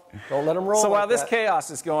 Uh-oh. Don't let them roll. So while like this that. chaos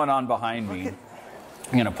is going on behind me,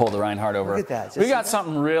 I'm going to pull the Reinhardt over. Look at that. We got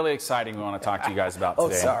something really exciting we want to talk to you guys about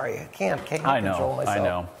today. Oh, sorry. I can't I control myself.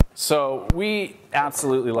 know. So we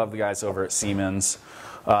absolutely love the guys over at Siemens.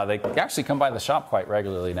 They actually come by the shop quite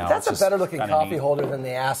regularly now. That's a better looking coffee neat. holder than the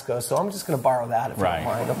ASCO, so I'm just going to borrow that if you don't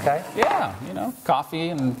mind, okay? Yeah, coffee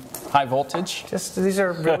and high voltage. These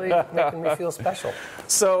are really making me feel special.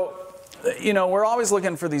 So, we're always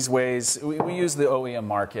looking for these ways. We use the OEM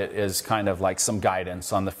market as kind of like some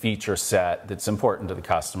guidance on the feature set that's important to the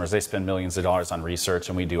customers. They spend millions of dollars on research,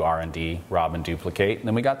 and we do R&D, rob and duplicate, and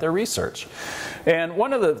then we got their research. And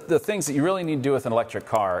one of the things that you really need to do with an electric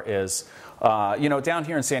car is, down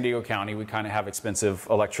here in San Diego County, we kind of have expensive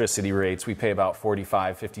electricity rates. We pay about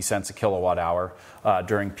 45, 50 cents a kilowatt hour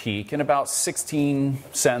during peak, and about 16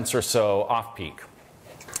 cents or so off peak.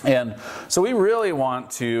 And so we really want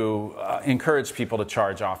to encourage people to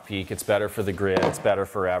charge off peak. It's better for the grid. It's better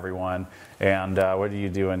for everyone. And what are you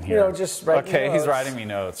doing here? Just writing notes. He's notes. writing me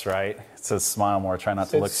notes, right? It says smile more. Try not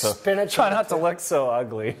to look so. Spinach. Try not to look so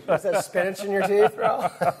ugly. Is that spinach in your teeth, bro?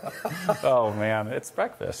 Oh man, it's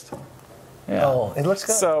breakfast. Yeah. Oh, it looks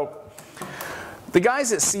good. So the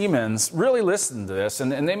guys at Siemens really listened to this,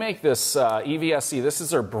 and they make this EVSE. This is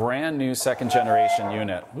their brand new 2nd generation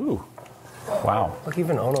unit. Ooh. Wow. Look,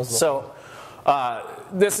 even Ono's looking. So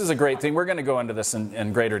This is a great thing. We're going to go into this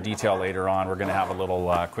in greater detail later on. We're going to have a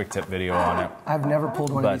little quick tip video on it. I've never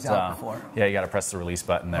pulled one of these out before. Yeah, you got to press the release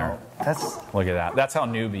button there. Oh, that's Look at that. That's how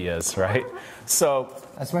newbie is, right? So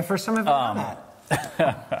that's my first time I've done that.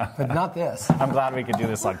 But not this. I'm glad we could do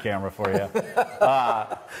this on camera for you.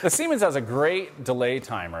 The Siemens has a great delay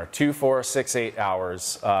timer, 2, 4, 6, 8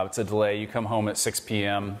 hours. It's a delay. You come home at 6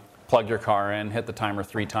 p.m., plug your car in, hit the timer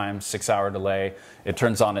 3 times, 6-hour delay. It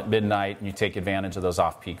turns on at midnight, and you take advantage of those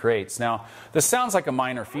off-peak rates. Now, this sounds like a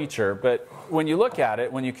minor feature, but when you look at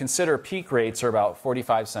it, when you consider peak rates are about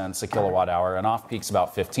 45 cents a kilowatt hour, and off-peak's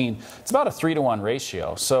about 15, it's about a 3-to-1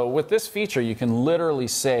 ratio. So with this feature, you can literally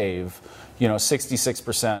save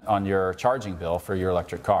 66% on your charging bill for your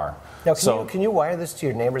electric car. Now, can you wire this to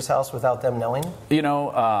your neighbor's house without them knowing?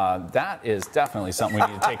 That is definitely something we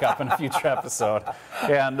need to take up in a future episode.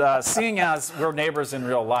 And seeing as we're neighbors in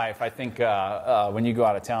real life, I think when you go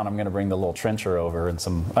out of town, I'm going to bring the little trencher over and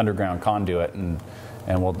some underground conduit, and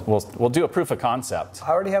we'll do a proof of concept. I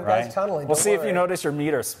already have guys tunneling. We'll see if you notice your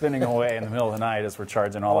meter spinning away in the middle of the night as we're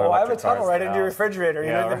charging all our electric cars. I have a tunnel right into your refrigerator. You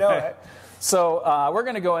don't even know it. So we're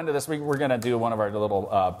going to go into this. We're going to do one of our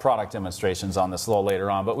little product demonstrations on this a little later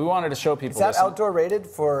on. But we wanted to show people. Is that outdoor rated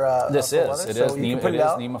for? This is. It is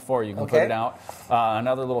NEMA 4. You can put it out.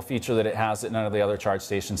 Another little feature that it has that none of the other charge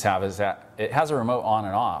stations have is that it has a remote on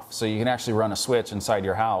and off. So you can actually run a switch inside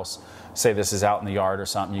your house. Say this is out in the yard or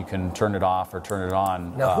something. You can turn it off or turn it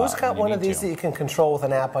on. Now, who's got one of these that you can control with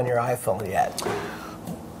an app on your iPhone yet?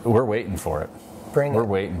 We're waiting for it. We're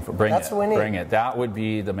waiting for Bring it. That would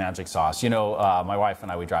be the magic sauce. My wife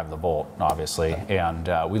and I, we drive the Bolt, obviously, and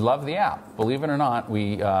we love the app. Believe it or not,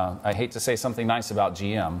 I hate to say something nice about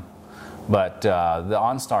GM, but the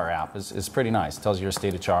OnStar app is pretty nice. It tells you your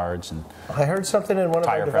state of charge. And I heard something in one of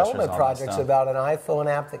our development projects about an iPhone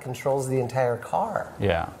app that controls the entire car.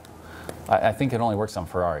 Yeah. I think it only works on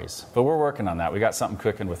Ferraris, but we're working on that. We got something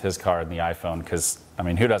cooking with his car and the iPhone because,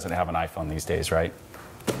 who doesn't have an iPhone these days, right?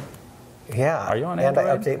 Yeah, are you on Android? And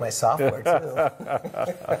I update my software too.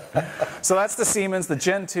 So that's the Siemens, the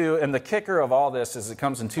Gen 2, and the kicker of all this is it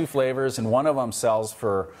comes in 2 flavors, and one of them sells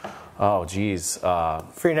for,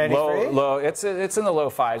 $393. Low. It's in the low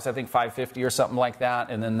 5s, I think $550 or something like that,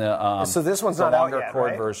 and then the so this one's not out yet,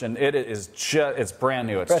 cord right? version. It's brand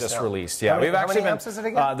new. It's just released. Yeah, how many amps is it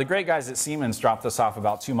again? The great guys at Siemens dropped this off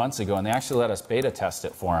about 2 months ago, and they actually let us beta test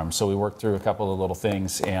it for them. So we worked through a couple of little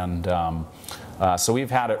things, and so we've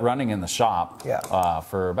had it running in the shop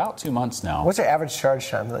for about 2 months now. What's your average charge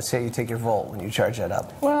time? Let's say you take your Volt when you charge that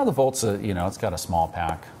up. Well, the Volt's it's got a small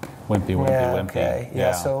pack. Wimpy. Okay.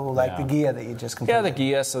 Yeah, so the Gia that you just completed. Yeah, the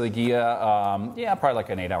Gia. So the Gia, probably like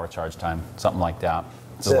an 8-hour charge time, something like that.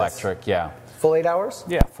 It's electric, yeah. Full 8 hours?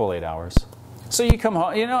 Yeah, full 8 hours. So you come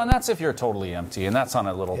home, and that's if you're totally empty, and that's on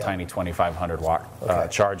a little tiny 2,500 watt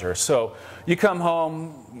charger. So you come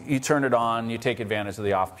home, you turn it on, you take advantage of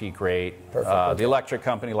the off-peak rate. Perfect. The electric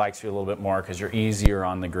company likes you a little bit more because you're easier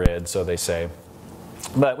on the grid, so they say.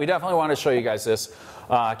 But we definitely want to show you guys this.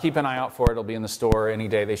 Keep an eye out for it. It'll be in the store any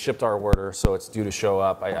day. They shipped our order, so it's due to show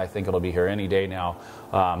up. I think it'll be here any day now.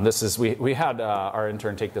 We had our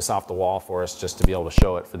intern take this off the wall for us just to be able to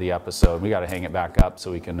show it for the episode. We got to hang it back up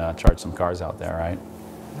so we can charge some cars out there, right?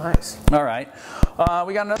 Nice. All right.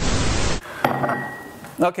 We got another.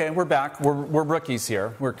 Okay, we're back. We're rookies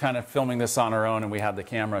here. We're kind of filming this on our own, and we had the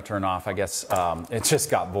camera turn off. I guess it just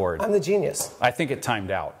got bored. I'm the genius. I think it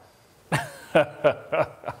timed out.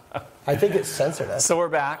 I think it's censored us. So we're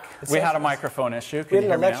back. We had a microphone issue. We had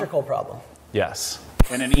an electrical problem. Yes.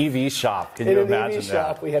 In an EV shop. Can you imagine that? In an EV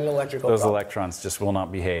shop, we had an electrical problem. Those electrons just will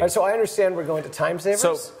not behave. All right, so I understand we're going to time savers?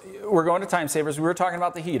 So we're going to time savers. We were talking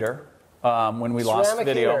about the heater when we lost the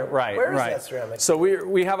video. Heater. Right, Where is that ceramic? So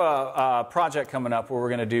we have a project coming up where we're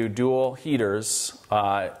going to do dual heaters.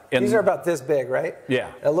 These are about this big, right? Yeah.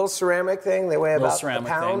 A little ceramic thing. They weigh about a pound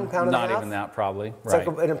and a half? Not even that, probably. Right.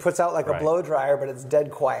 And it puts out like a blow dryer, but it's dead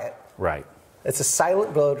quiet. Right. It's a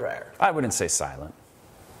silent blow dryer. I wouldn't say silent.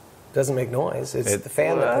 Doesn't make noise. It's the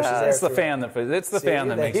fan that pushes air. It's the fan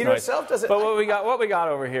that makes noise. Itself doesn't. But what we got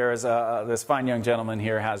over here is this fine young gentleman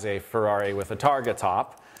here has a Ferrari with a Targa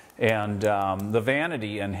top. And the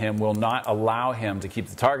vanity in him will not allow him to keep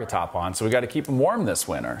the Targa top on, so we got to keep him warm this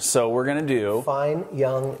winter. So we're going to do... Fine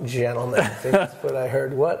young gentleman. I think that's what I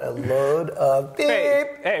heard. What a load of beep.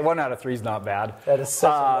 Hey, 1 out of 3 is not bad. That is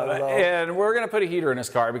such a load. And we're going to put a heater in his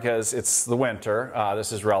car because it's the winter.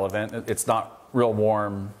 This is relevant. It's not real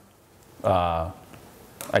warm. I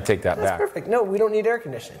take that back. That's perfect. No, we don't need air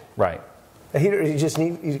conditioning. Right. A heater, you just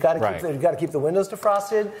need, you got to keep the windows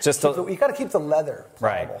defrosted. You got to keep the leather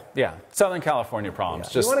pliable. Right. Yeah. Southern California problems.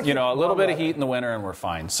 Yeah. Just, you know, a little bit of heat in the winter and we're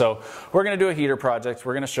fine. So we're going to do a heater project.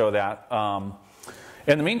 We're going to show that.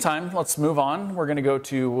 In the meantime, let's move on. We're going to go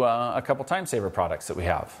to a couple time saver products that we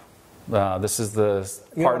have. This is the part of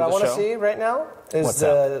the show. What I want to see right now is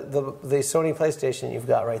the Sony PlayStation you've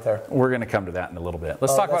got right there. We're going to come to that in a little bit.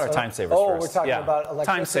 Let's talk about our time savers first. Oh, we're talking about electricity.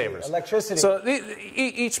 Time savers. Electricity. So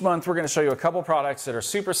each month we're going to show you a couple products that are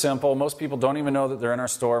super simple. Most people don't even know that they're in our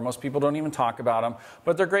store. Most people don't even talk about them,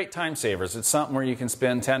 but they're great time savers. It's something where you can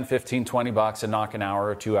spend 10, 15, 20 bucks and knock an hour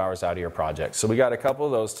or 2 hours out of your project. So we got a couple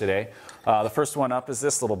of those today. The first one up is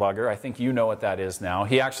this little bugger. I think you know what that is now.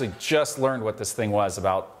 He actually just learned what this thing was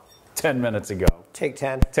about 10 minutes ago. Take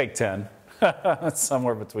 10. Take 10.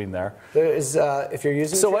 Somewhere between there. There is, if you're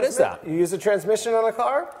using. So what is that? You use a transmission on a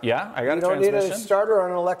car? Yeah, I got a transmission. You don't need a starter on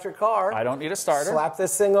an electric car. I don't need a starter. Slap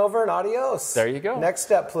this thing over and adios. There you go. Next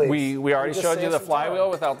step, please. We already showed you the flywheel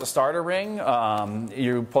without the starter ring.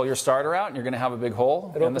 You pull your starter out and you're going to have a big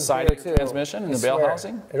hole in the side of the transmission in the bale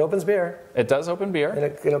housing. It opens beer. It does open beer.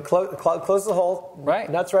 And it'll close the hole. Right.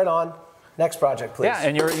 Nuts right on. Next project, please. Yeah,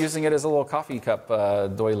 and you're using it as a little coffee cup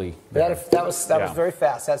doily. That was very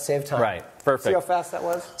fast. That saved time. Right, perfect. See how fast that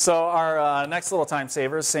was? So our next little time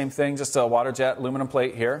saver, same thing, just a water jet aluminum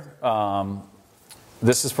plate here.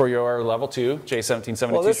 This is for your level 2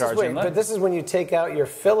 J1772 charge inlet. But this is when you take out your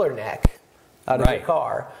filler neck out of your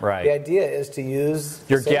car. Right. The idea is to use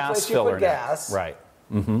your gas filler neck. Gas. Right.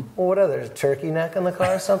 Well, what other turkey neck on the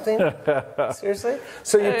car or something? Seriously?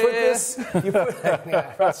 So you put this.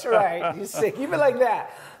 Yeah, that's right. You keep it like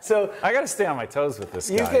that. So I got to stay on my toes with this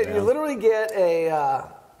guy. You literally get a.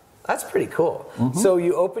 That's pretty cool. So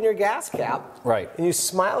you open your gas cap. Right. And you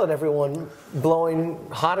smile at everyone blowing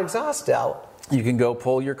hot exhaust out. You can go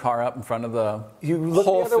pull your car up in front of the You look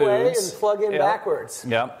Whole the other way Foods. and plug in backwards.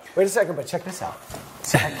 Yep. Wait a second, but check this out.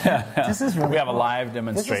 This is really We have a cool. live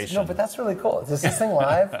demonstration. No, but that's really cool. Is this thing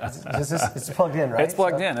live? It's plugged in, right? It's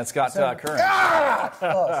plugged in. It's got current.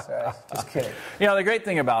 Oh, sorry. Just kidding. You know, the great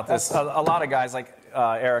thing about this, a lot of guys like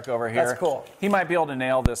Eric over here, That's cool. He might be able to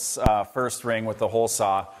nail this first ring with the hole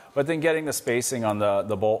saw, but then getting the spacing on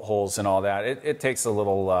the bolt holes and all that, it takes a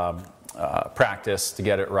little practice to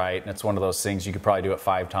get it right. And it's one of those things you could probably do it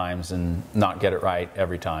 5 times and not get it right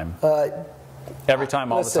every time. Every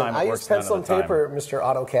time, all the time, it works. I use pencil and paper, Mr.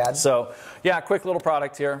 AutoCAD. So, yeah, quick little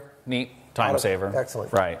product here. Neat. Time saver.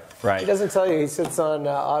 Excellent. Right, right. He doesn't tell you he sits on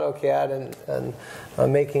AutoCAD and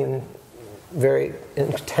making very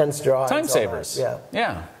intense drawings. Time savers. Yeah.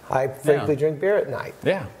 Yeah. I frankly drink beer at night.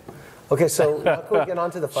 Yeah. Okay, so now can we get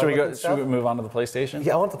on to the fun Should we move on to the PlayStation?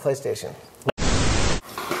 Yeah, I want the PlayStation.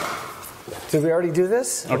 Did we already do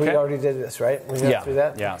this? Okay. We already did this, right? We got through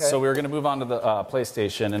that? Yeah. Okay. So we were going to move on to the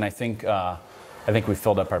PlayStation, and I think we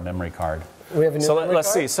filled up our memory card. We have a new memory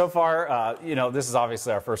let's card? see. So far, this is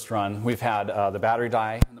obviously our first run. We've had the battery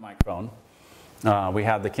die and the microphone. We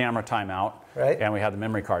had the camera timeout, right? And we had the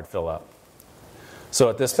memory card fill up. So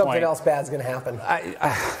at this Something point, else bad's going to happen.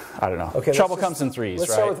 I don't know. Okay, Trouble comes in threes,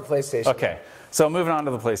 let's right? start with the PlayStation. Okay. So moving on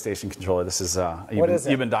to the PlayStation controller. This is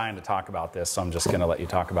you've been dying to talk about this, so I'm just going to let you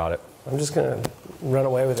talk about it. I'm just going to run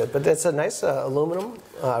away with it. But it's a nice aluminum,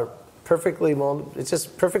 perfectly molded. It's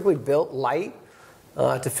just perfectly built, light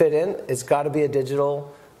to fit in. It's got to be a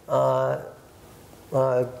digital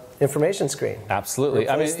information screen. Absolutely.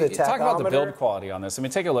 Replace the talk about the tachometer. build quality on this. I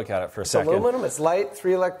mean, take a look at it for a It's second. aluminum. It's light.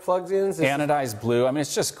 3 elect plugs-ins. Anodized blue. I mean,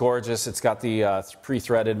 it's just gorgeous. It's got the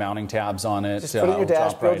pre-threaded mounting tabs on it. Just put it in your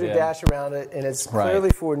dash, drop build right your in. dash around it, and it's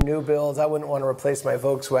clearly for new builds. I wouldn't want to replace my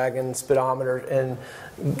Volkswagen speedometer and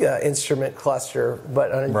instrument cluster,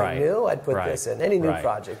 but on anything new, I'd put this in. Any new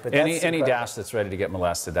project. But any incredible. dash that's ready to get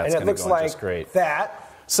molested, that's and going it to looks go like just great. that.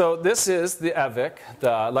 So this is the EVIC,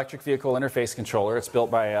 the electric vehicle interface controller. It's built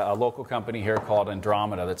by a local company here called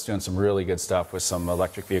Andromeda that's doing some really good stuff with some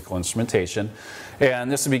electric vehicle instrumentation. And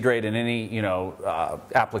this would be great in any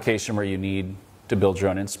application where you need to build your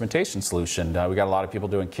own instrumentation solution. We got a lot of people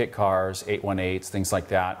doing kit cars, 818s, things like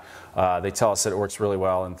that. They tell us that it works really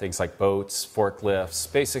well in things like boats, forklifts,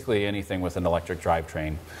 basically anything with an electric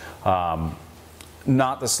drivetrain.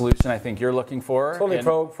 Not the solution I think you're looking for. Totally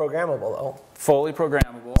programmable, though. Fully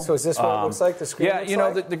programmable. So is this what it looks like? The screen looks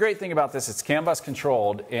like? The great thing about this, it's CAN bus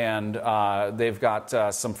controlled, and they've got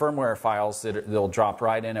some firmware files that they'll drop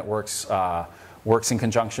right in. It works in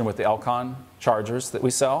conjunction with the Elcon chargers that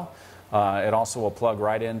we sell. It also will plug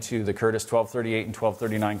right into the Curtis 1238 and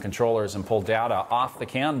 1239 controllers and pull data off the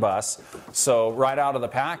CAN bus. So right out of the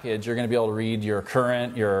package, you're going to be able to read your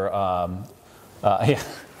current,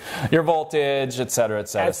 your voltage, et cetera,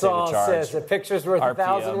 That's state all of it charge. says. A picture's worth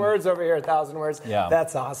 1,000 RPM. words. Over here, 1,000 words. Yeah.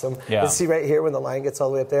 That's awesome. Yeah. You see right here when the line gets all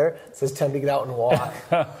the way up there, it says time to get out and walk.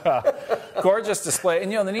 Gorgeous display.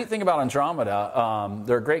 And the neat thing about Andromeda,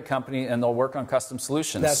 they're a great company and they'll work on custom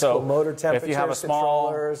solutions. That's so cool. Motor if you have a temperatures, small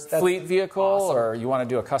controllers, that's fleet vehicle awesome. or you want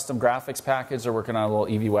to do a custom graphics package, they're working on a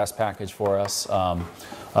little EV West package for us.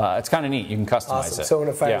 It's kind of neat. You can customize Awesome. it. So when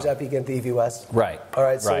it fires Yeah. up, you get the EV West. Right. All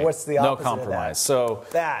right. So right. what's the No opposite compromise. of So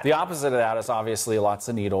That. the opposite of that is obviously lots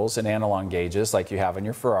of needles and analog gauges like you have in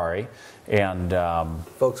your Ferrari and that?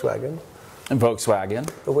 Volkswagen, Volkswagen.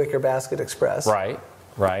 the Wicker Basket Express. Right.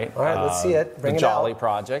 Right. All right, let's see it. Bring the it Jolly out.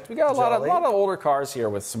 project. We got a lot of older cars here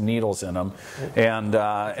with some needles in them, and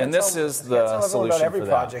this is the Tell solution about every for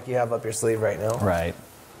project you have up your sleeve right now. that. Right.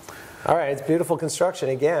 All right, it's beautiful construction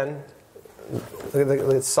again.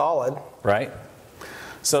 It's solid. Right.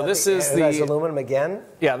 So this is It has the aluminum again.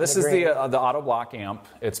 yeah. This is green. the Auto Block amp.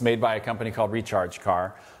 It's made by a company called Recharge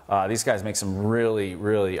Car. These guys make some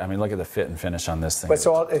really. I mean, look at the fit and finish on this thing. But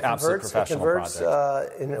so It's it absolute converts professional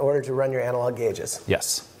project. in order to run your analog gauges.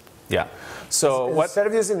 Yes. Yeah. So what? Instead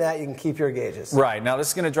of using that, you can keep your gauges. Right, now this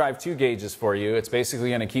is going to drive 2 gauges for you. It's basically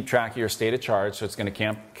going to keep track of your state of charge, so it's going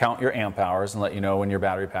to count your amp hours and let you know when your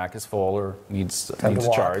battery pack is full or needs to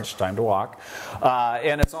walk. charge, time to walk.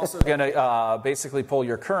 And it's also going to basically pull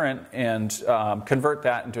your current and convert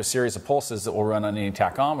that into a series of pulses that will run on any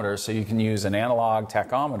tachometer, so you can use an analog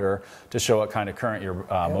tachometer to show what kind of current your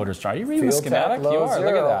motor's driving. Are you reading the Field schematic? tach, low You are, look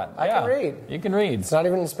zero. at that. I can read. You can read. It's not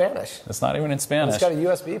even in Spanish. It's not even in Spanish. It's got a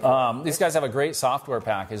USB port. These guys have a great software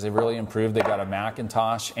package. They've really improved. They've got a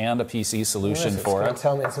Macintosh and a PC solution It's for going it. to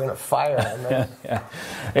tell me it's going to fire. Yeah.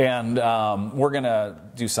 And we're going to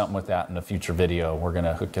do something with that in a future video. We're going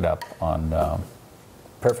to hook it up on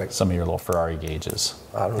Perfect. some of your little Ferrari gauges.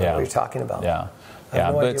 I don't know what you're talking about. Yeah. I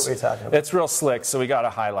have no but idea what you're talking about. It's real slick, so we got to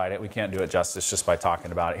highlight it. We can't do it justice just by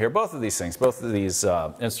talking about it here. Both of these things, both of these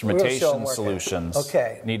instrumentation working. solutions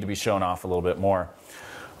Okay. need to be shown off a little bit more.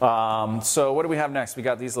 So what do we have next? We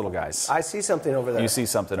got these little guys. I see something over there. You see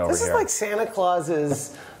something over This here. is like Santa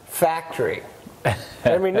Claus's factory.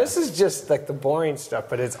 I mean, this is just like the boring stuff,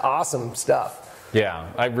 but it's awesome stuff. Yeah,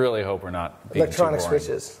 I really hope we're not being Electronic too boring.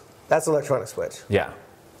 switches. That's electronic switch. Yeah,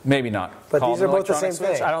 maybe not. But Call these them are both the electronic same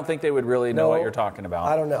switch? thing. I don't think they would really know No, what you're talking about.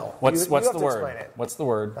 I don't know. What's You have the to word? explain it. What's the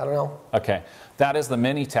word? I don't know. Okay, that is the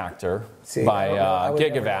mini tactor See, by I don't know. I would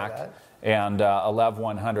never know Gigavac that. and a Lev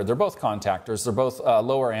 100. They're both contactors. They're both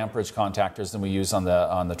lower amperage contactors than we use on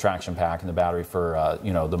the traction pack and the battery for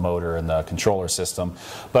the motor and the controller system.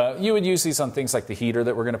 But you would use these on things like the heater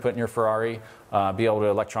that we're going to put in your Ferrari. Be able to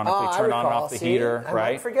electronically I turn on and recall. off the See, heater, I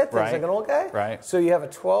right? might forget things right. like an old guy. Right. So you have a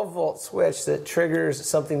 12-volt switch that triggers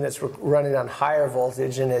something that's running on higher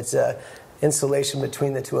voltage, and it's insulation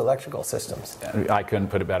between the two electrical systems. I couldn't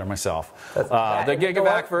put it better myself. That's- The you know Gigavac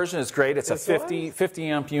what? version is great. It's a This one? 50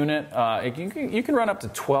 amp unit. You can run up to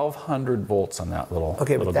 1,200 volts on that little.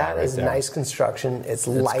 Okay, little but that guy right is there. nice construction. It's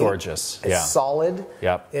light. gorgeous, It's yeah. solid.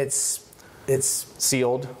 Yep. It's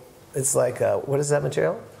Sealed. like what is that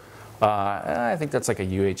material? I think that's like a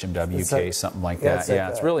UHMW It's like- case, something like yeah, that. it's like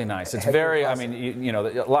It's a really nice. It's heavy very. I plastic. mean,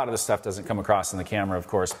 a lot of the stuff doesn't come across in the camera, of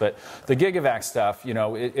course, but the Gigavac stuff.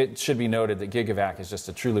 It should be noted that Gigavac is just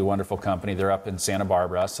a truly wonderful company. They're up in Santa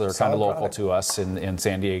Barbara, so they're kind of Solid local product. to us in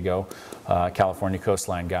San Diego, California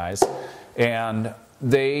coastline guys, and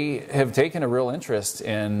they have taken a real interest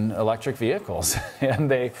in electric vehicles, and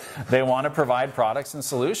they want to provide products and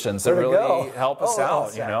solutions that Where'd it really go? help us Oh,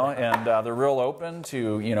 out. sorry. And they're real open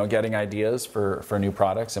to getting ideas for new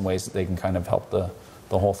products and ways that they can kind of help the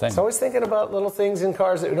whole thing. It's always thinking about little things in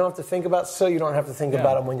cars that you don't have to think about, so you don't have to think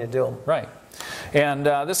about them when you do them. Right. And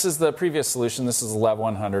this is the previous solution. This is the Lev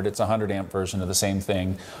 100. It's a 100 amp version of the same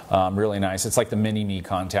thing. Really nice. It's like the mini-me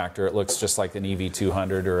contactor. It looks just like an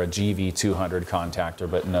EV200 or a GV200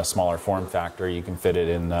 contactor, but in a smaller form factor. You can fit it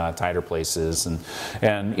in tighter places.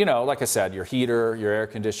 And like I said, your heater, your air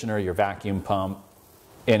conditioner, your vacuum pump,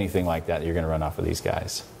 anything like that, you're going to run off of these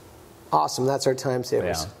guys. Awesome. That's our time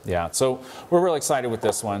savers. Yeah. So we're really excited with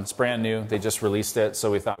this one. It's brand new. They just released it,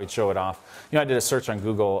 so we thought we'd show it off. I did a search on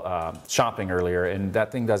Google Shopping earlier, and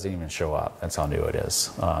that thing doesn't even show up. That's how new it is.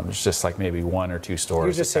 It's just like maybe 1 or 2 stores.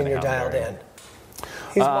 You're just saying you're depending dialed on in.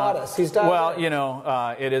 He's modest. He's dialed in.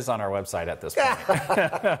 Well, it is on our website at this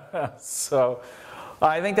point. So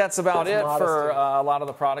I think that's about That's it for modesty. a lot of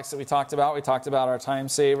the products that we talked about. We talked about our time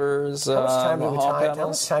savers. How much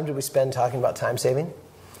panels. time did we spend talking about time saving?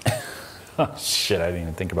 Oh, shit, I didn't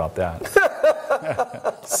even think about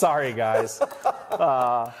that. Sorry, guys.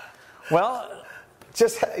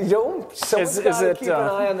 Just someone's Is got to it, keep an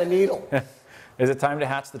eye on the needle. Is it time to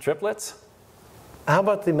hatch the triplets? How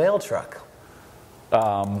about the mail truck?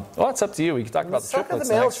 Well, it's up to you. We can talk about the triplets Let's talk about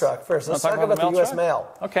the mail next. truck first. Let's talk about the mail U.S. truck?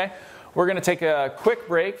 mail. Okay. We're going to take a quick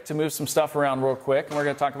break to move some stuff around real quick, and we're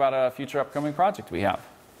going to talk about a future upcoming project we have.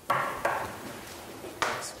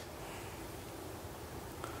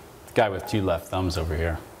 The guy with 2 left thumbs over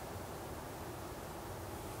here.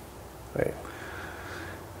 Wait.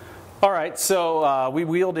 All right, so we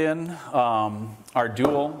wheeled in our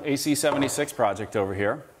dual AC76 project over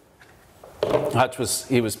here. Hutch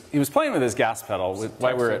he was playing with his gas pedal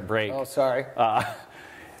while we were at break. Oh, sorry.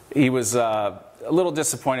 He was a little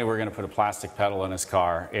disappointed we were going to put a plastic pedal in his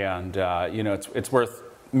car, and you know, it's worth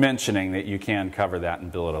mentioning that you can cover that in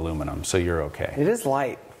billet aluminum, so you're okay. It is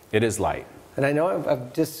light. It is light. And I know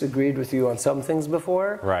I've disagreed with you on some things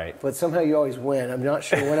before. Right. But somehow you always win. I'm not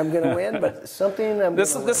sure when I'm going to win, but something I'm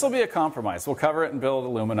This going to will be a compromise. We'll cover it in billet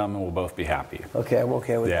aluminum, and we'll both be happy. Okay, I'm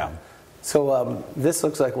okay with that. So this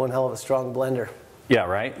looks like one hell of a strong blender. Yeah,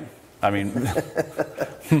 right? I mean,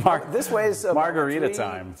 this weighs about margarita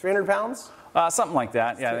time. 300 pounds? Something like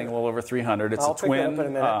that. Yeah, I think a little over 300. It's I'll a pick it up in a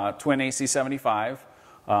minute. twin AC75.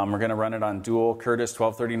 We're going to run it on dual Curtis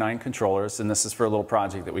 1239 controllers, and this is for a little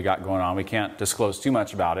project that we got going on. We can't disclose too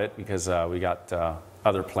much about it because we got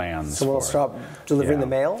other plans. So we'll stop delivering the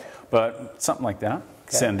mail? But something like that.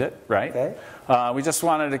 Okay. Send it, right? Okay. We just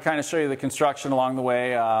wanted to kind of show you the construction along the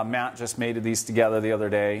way. Matt just made these together the other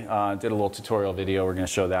day. Did a little tutorial video. We're going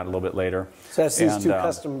to show that a little bit later. So that's these 2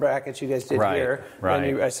 custom brackets you guys did here. Right.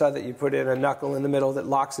 And I saw that you put in a knuckle in the middle that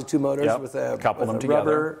locks the 2 motors with a couple them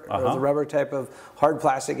together. The rubber type of hard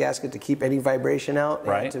plastic gasket to keep any vibration out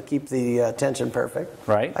and to keep the tension perfect.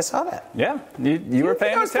 Right. I saw that. Yeah, you were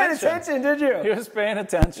paying attention. You was paying attention, did you? He was paying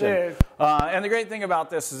attention. And the great thing about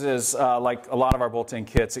this is like a lot of our bolt-in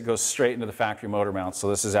kits, it goes straight into the factory motor mount. So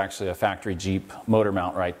this is actually a factory Jeep motor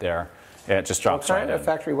mount right there. It just drops right in. A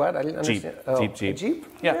factory what? I didn't understand. Jeep. A Jeep?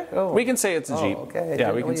 Yeah. Oh. We can say it's a Jeep. Okay.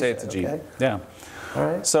 Yeah, we can say it's a Jeep. Okay. Yeah. All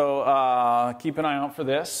right. So keep an eye out for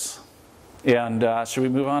this. And should we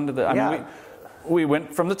move on to the? I mean, we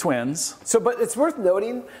went from the twins. So, but it's worth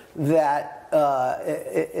noting that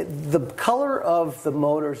the color of the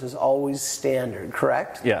motors is always standard,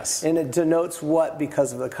 correct? Yes. And it denotes what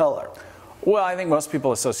because of the color? Well, I think most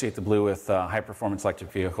people associate the blue with high-performance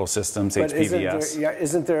electric vehicle systems, but HPVS.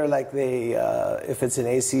 Isn't there like if it's an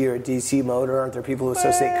AC or a DC motor, aren't there people who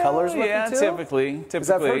associate colors with it too? Typically. Because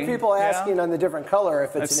I've heard people asking on the different color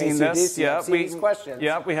if it's an AC or DC. I've seen these questions.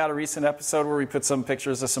 Yeah, we had a recent episode where we put some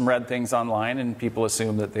pictures of some red things online, and people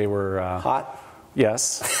assumed that they were hot.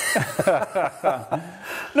 Yes.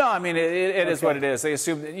 No, I mean it is what it is. They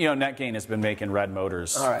assume that, NetGain has been making red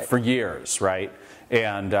motors for years, right?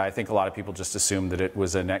 And I think a lot of people just assumed that it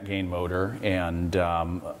was a NetGain motor, and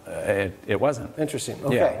it wasn't. Interesting.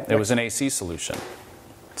 Okay. Yeah, it was an AC solution.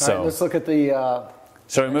 All right, let's look at the.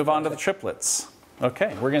 Shall we move on to the triplets?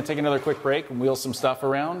 Okay, we're going to take another quick break and wheel some stuff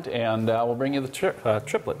around, and we'll bring you the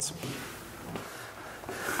triplets.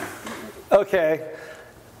 Okay.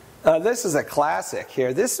 This is a classic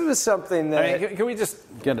here. This was something that. I mean, can we just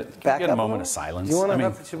get a moment of silence? Do you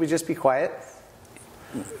want to? Should we just be quiet?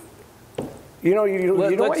 You know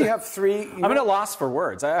why you have 3. I'm at a loss for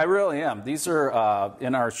words. I really am. These are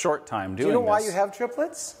in our short time doing this. Do you know why you have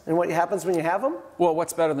triplets and what happens when you have them? Well,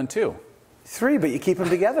 what's better than 2? 3, but you keep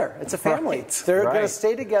them together. It's a family. Right, They're going to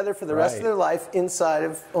stay together for the rest of their life inside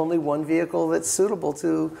of only one vehicle that's suitable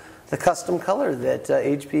to the custom color that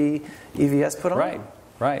HP EVS put on.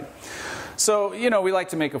 Right. So, we like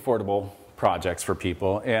to make affordable projects for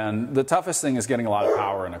people, and the toughest thing is getting a lot of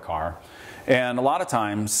power in a car. And a lot of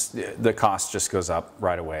times, the cost just goes up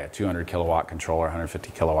right away. A 200 kilowatt controller, 150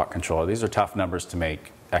 kilowatt controller. These are tough numbers to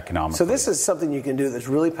make economically. So this is something you can do that's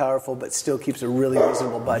really powerful, but still keeps a really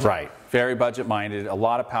reasonable budget. Right. Very budget minded. A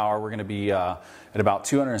lot of power. We're going to be at about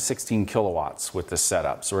 216 kilowatts with this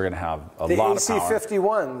setup. So we're going to have a lot of power. The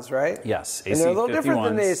AC51s, right? Yes, AC51s. And they're a little different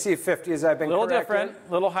than the AC50s, I've been corrected. A little different,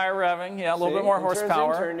 a little higher revving, a little bit more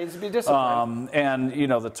horsepower. Turn needs to be disciplined. And,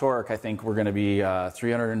 the torque, I think we're going to be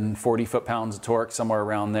 340 foot-pounds of torque, somewhere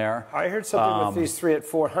around there. I heard something with these 3 at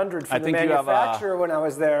 400 from the manufacturer when I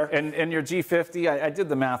was there. And your G50, I did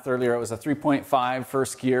the math earlier. It was a 3.5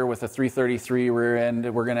 first gear with a 333 rear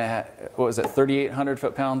end. We're going to have, 3,800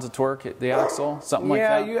 foot-pounds of torque at the axle, something like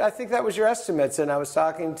that? Yeah, I think that was your estimates, and I was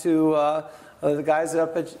talking to the guys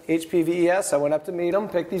up at HPVES. I went up to meet them,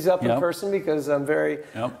 picked these up in person because I'm very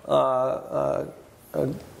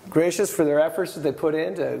gracious for their efforts that they put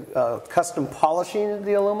into custom polishing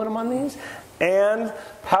the aluminum on these and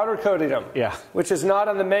powder coating them, which is not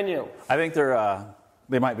on the menu. I think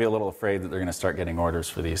they might be a little afraid that they're going to start getting orders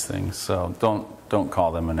for these things, so don't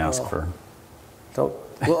call them and ask for.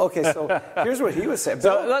 Well, okay, so here's what he was saying.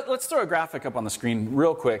 So let's throw a graphic up on the screen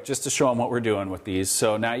real quick just to show them what we're doing with these.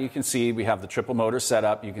 So now you can see we have the triple motor set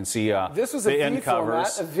up. You can see this was the a end V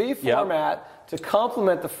covers. format, a V format to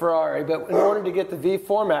complement the Ferrari, but in order to get the V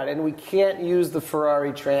format, and we can't use the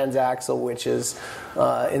Ferrari transaxle, which is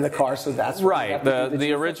in the car, so that's right.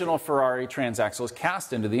 The original Ferrari transaxle is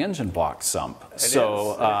cast into the engine block sump. It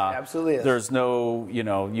absolutely is. There's no,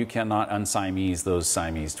 you cannot unsiamese those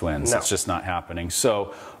Siamese twins. No. It's just not happening.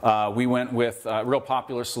 So we went with a real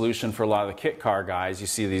popular solution for a lot of the kit car guys. You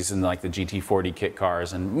see these in like the GT40 kit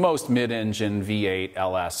cars and most mid-engine V8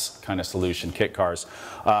 LS kind of solution kit cars.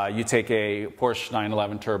 You take a Porsche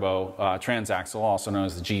 911 Turbo transaxle, also known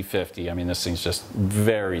as the G50. I mean, this thing's just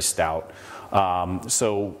very stout.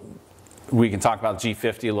 So we can talk about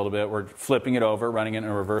G50 a little bit. We're flipping it over, running it in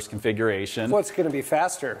a reverse configuration. Well, it's going to be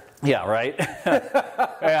faster. Yeah, right?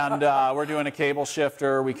 And we're doing a cable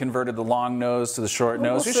shifter. We converted the long nose to the short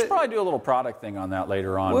nose. We should probably do a little product thing on that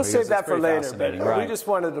later on. We'll save that for later, but we just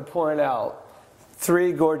wanted to point out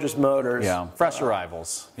 3 gorgeous motors. Yeah, fresh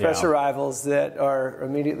arrivals. Fresh arrivals that are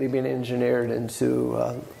immediately being engineered into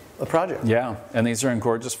a project. Yeah, and these are in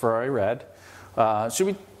gorgeous Ferrari red. Should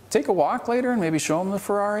we take a walk later and maybe show them the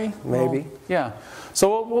Ferrari? Maybe. Well, yeah.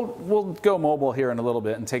 So we'll go mobile here in a little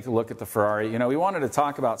bit and take a look at the Ferrari. We wanted to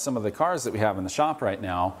talk about some of the cars that we have in the shop right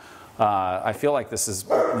now. I feel like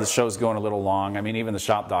the show's going a little long. I mean, even the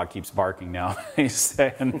shop dog keeps barking now. He's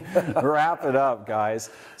saying, wrap it up, guys.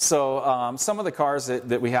 So some of the cars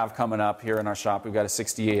that we have coming up here in our shop, we've got a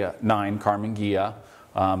 69 Karmann Ghia.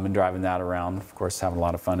 Been driving that around, of course, having a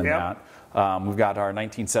lot of fun in that. We've got our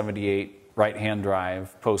 1978 right-hand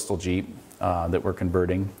drive Postal Jeep that we're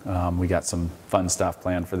converting. We got some fun stuff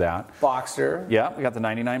planned for that. Boxster. Yeah, we got the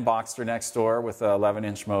 99 Boxster next door with an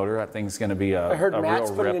 11-inch motor. That thing's going to be a I heard Matt's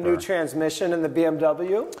real putting ripper. a new transmission in the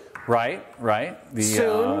BMW. Right.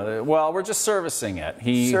 Soon? Well, we're just servicing it.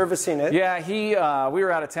 Servicing it? Yeah, we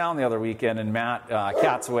were out of town the other weekend, and Matt,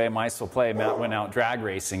 cats away, mice will play. Matt went out drag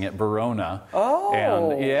racing at Verona. Oh.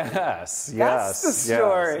 And yes. That's the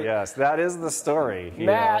story. Yes, that is the story.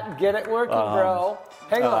 Matt, get it working, bro.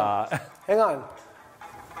 Hang on. Hang on.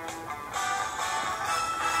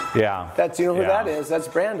 Yeah. You know who that is? That's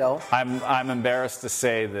Brando. I'm embarrassed to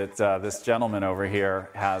say that this gentleman over here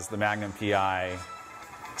has the Magnum PI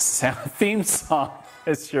theme song.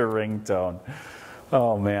 It's your ringtone.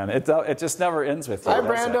 Oh man, it just never ends with you. Hi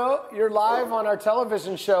Brando, you're live on our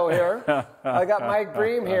television show here. I got Mike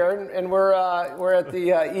Bream here, and we're at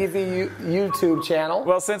the EV YouTube channel.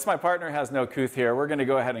 Well, since my partner has no couth here, we're going to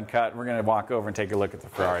go ahead and cut. We're going to walk over and take a look at the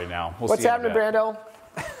Ferrari now. What's happening, Brando?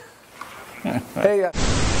 Hey.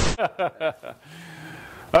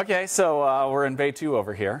 Okay, so we're in Bay 2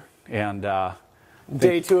 over here, and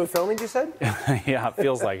Day 2 of filming, you said? yeah, it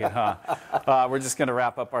feels like it, huh? We're just going to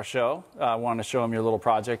wrap up our show. I want to show them your little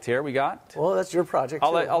project here we got. Well, that's your project,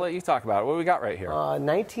 I'll let you talk about it. What do we got right here?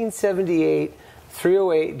 1978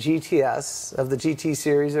 308 GTS. Of the GT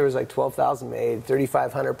series, there was like 12,000 made,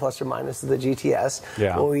 3,500 plus or minus of the GTS.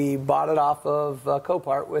 Yeah. Well, we bought it off of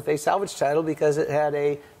Copart with a salvage title because it had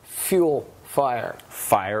a fuel fire.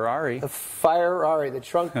 Fire-Ari. A Fire-Ari. The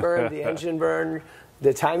trunk burned, the engine burned.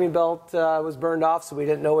 The timing belt was burned off, so we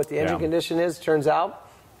didn't know what the engine condition is. Turns out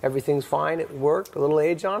everything's fine. It worked. A little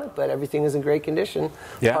age on it, but everything is in great condition.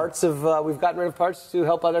 Yeah. We've gotten rid of parts to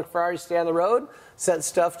help other Ferraris stay on the road. Sent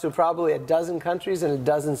stuff to probably a dozen countries and a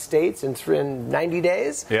dozen states in 90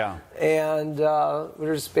 days. Yeah. And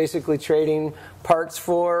we're just basically trading parts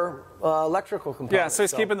for electrical components. Yeah, so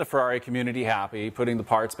it's keeping the Ferrari community happy, putting the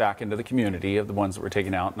parts back into the community of the ones that we're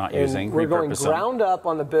taking out, not using. We're going ground up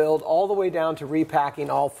on the build, all the way down to repacking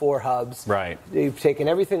all 4 hubs. Right. You've taken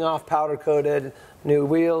everything off, powder coated, new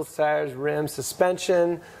wheels, tires, rims,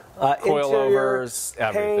 suspension, coilovers,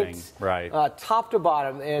 interior, everything. paint, Right. top to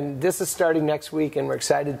bottom. And this is starting next week, and we're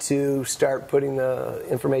excited to start putting the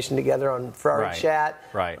information together on Ferrari Chat.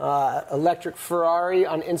 Right. Electric Ferrari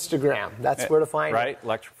on Instagram. That's where to find it. Right.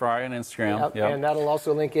 Electric Ferrari on Instagram. Yep. And that'll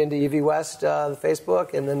also link into EV West, the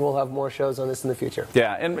Facebook, and then we'll have more shows on this in the future.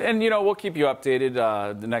 Yeah, and we'll keep you updated.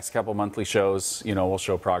 The next couple monthly shows, we'll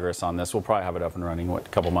show progress on this. We'll probably have it up and running, a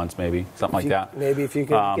couple months maybe, something like that. Maybe if you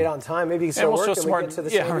could get on time, maybe you can start working and we get to the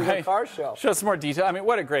San Diego Car Show. Show some more detail. I mean,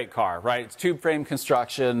 what a great car, right? It's tube frame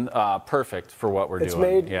construction, perfect for what we're doing. It's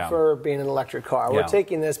made for being an electric car. We're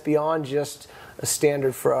taking this beyond just a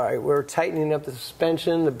standard Ferrari. We're tightening up the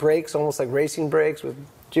suspension, the brakes, almost like racing brakes with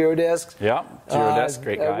Giro discs. Yeah, Giro discs,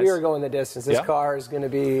 great guys. We are going the distance. This car is going to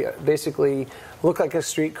be basically look like a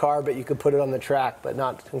street car, but you could put it on the track, but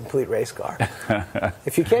not a complete race car.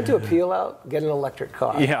 If you can't do a peel out, get an electric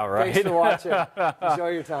car. Yeah, right. Thanks for watching. Enjoy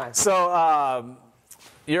your time. So,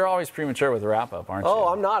 You're always premature with the wrap-up, aren't you? Oh,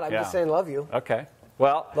 I'm not. I'm Yeah. just saying love you. Okay.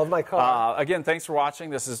 Well, Love my car. Again, thanks for watching.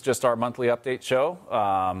 This is just our monthly update show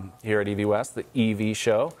here at EV West, the EV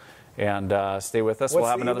show. And stay with us. What's We'll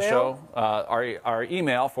have the another email? show. Our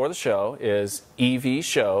email for the show is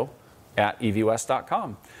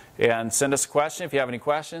evshow@evwest.com. And send us a question if you have any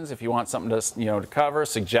questions. If you want something to to cover,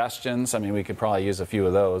 suggestions. I mean, we could probably use a few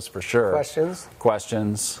of those for sure.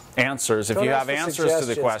 Questions, answers. If Don't you ask have for answers to the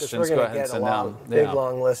suggestions, 'cause questions, we're go gonna ahead and get send a them. big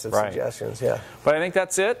long list of suggestions. Yeah. But I think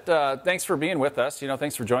that's it. Thanks for being with us.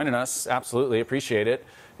 Thanks for joining us. Absolutely appreciate it.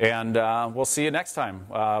 And we'll see you next time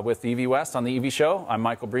with EV West on the EV Show. I'm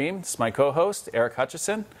Michael Bream. This is my co-host, Eric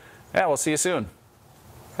Hutchison. Yeah, we'll see you soon.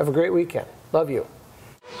 Have a great weekend. Love you.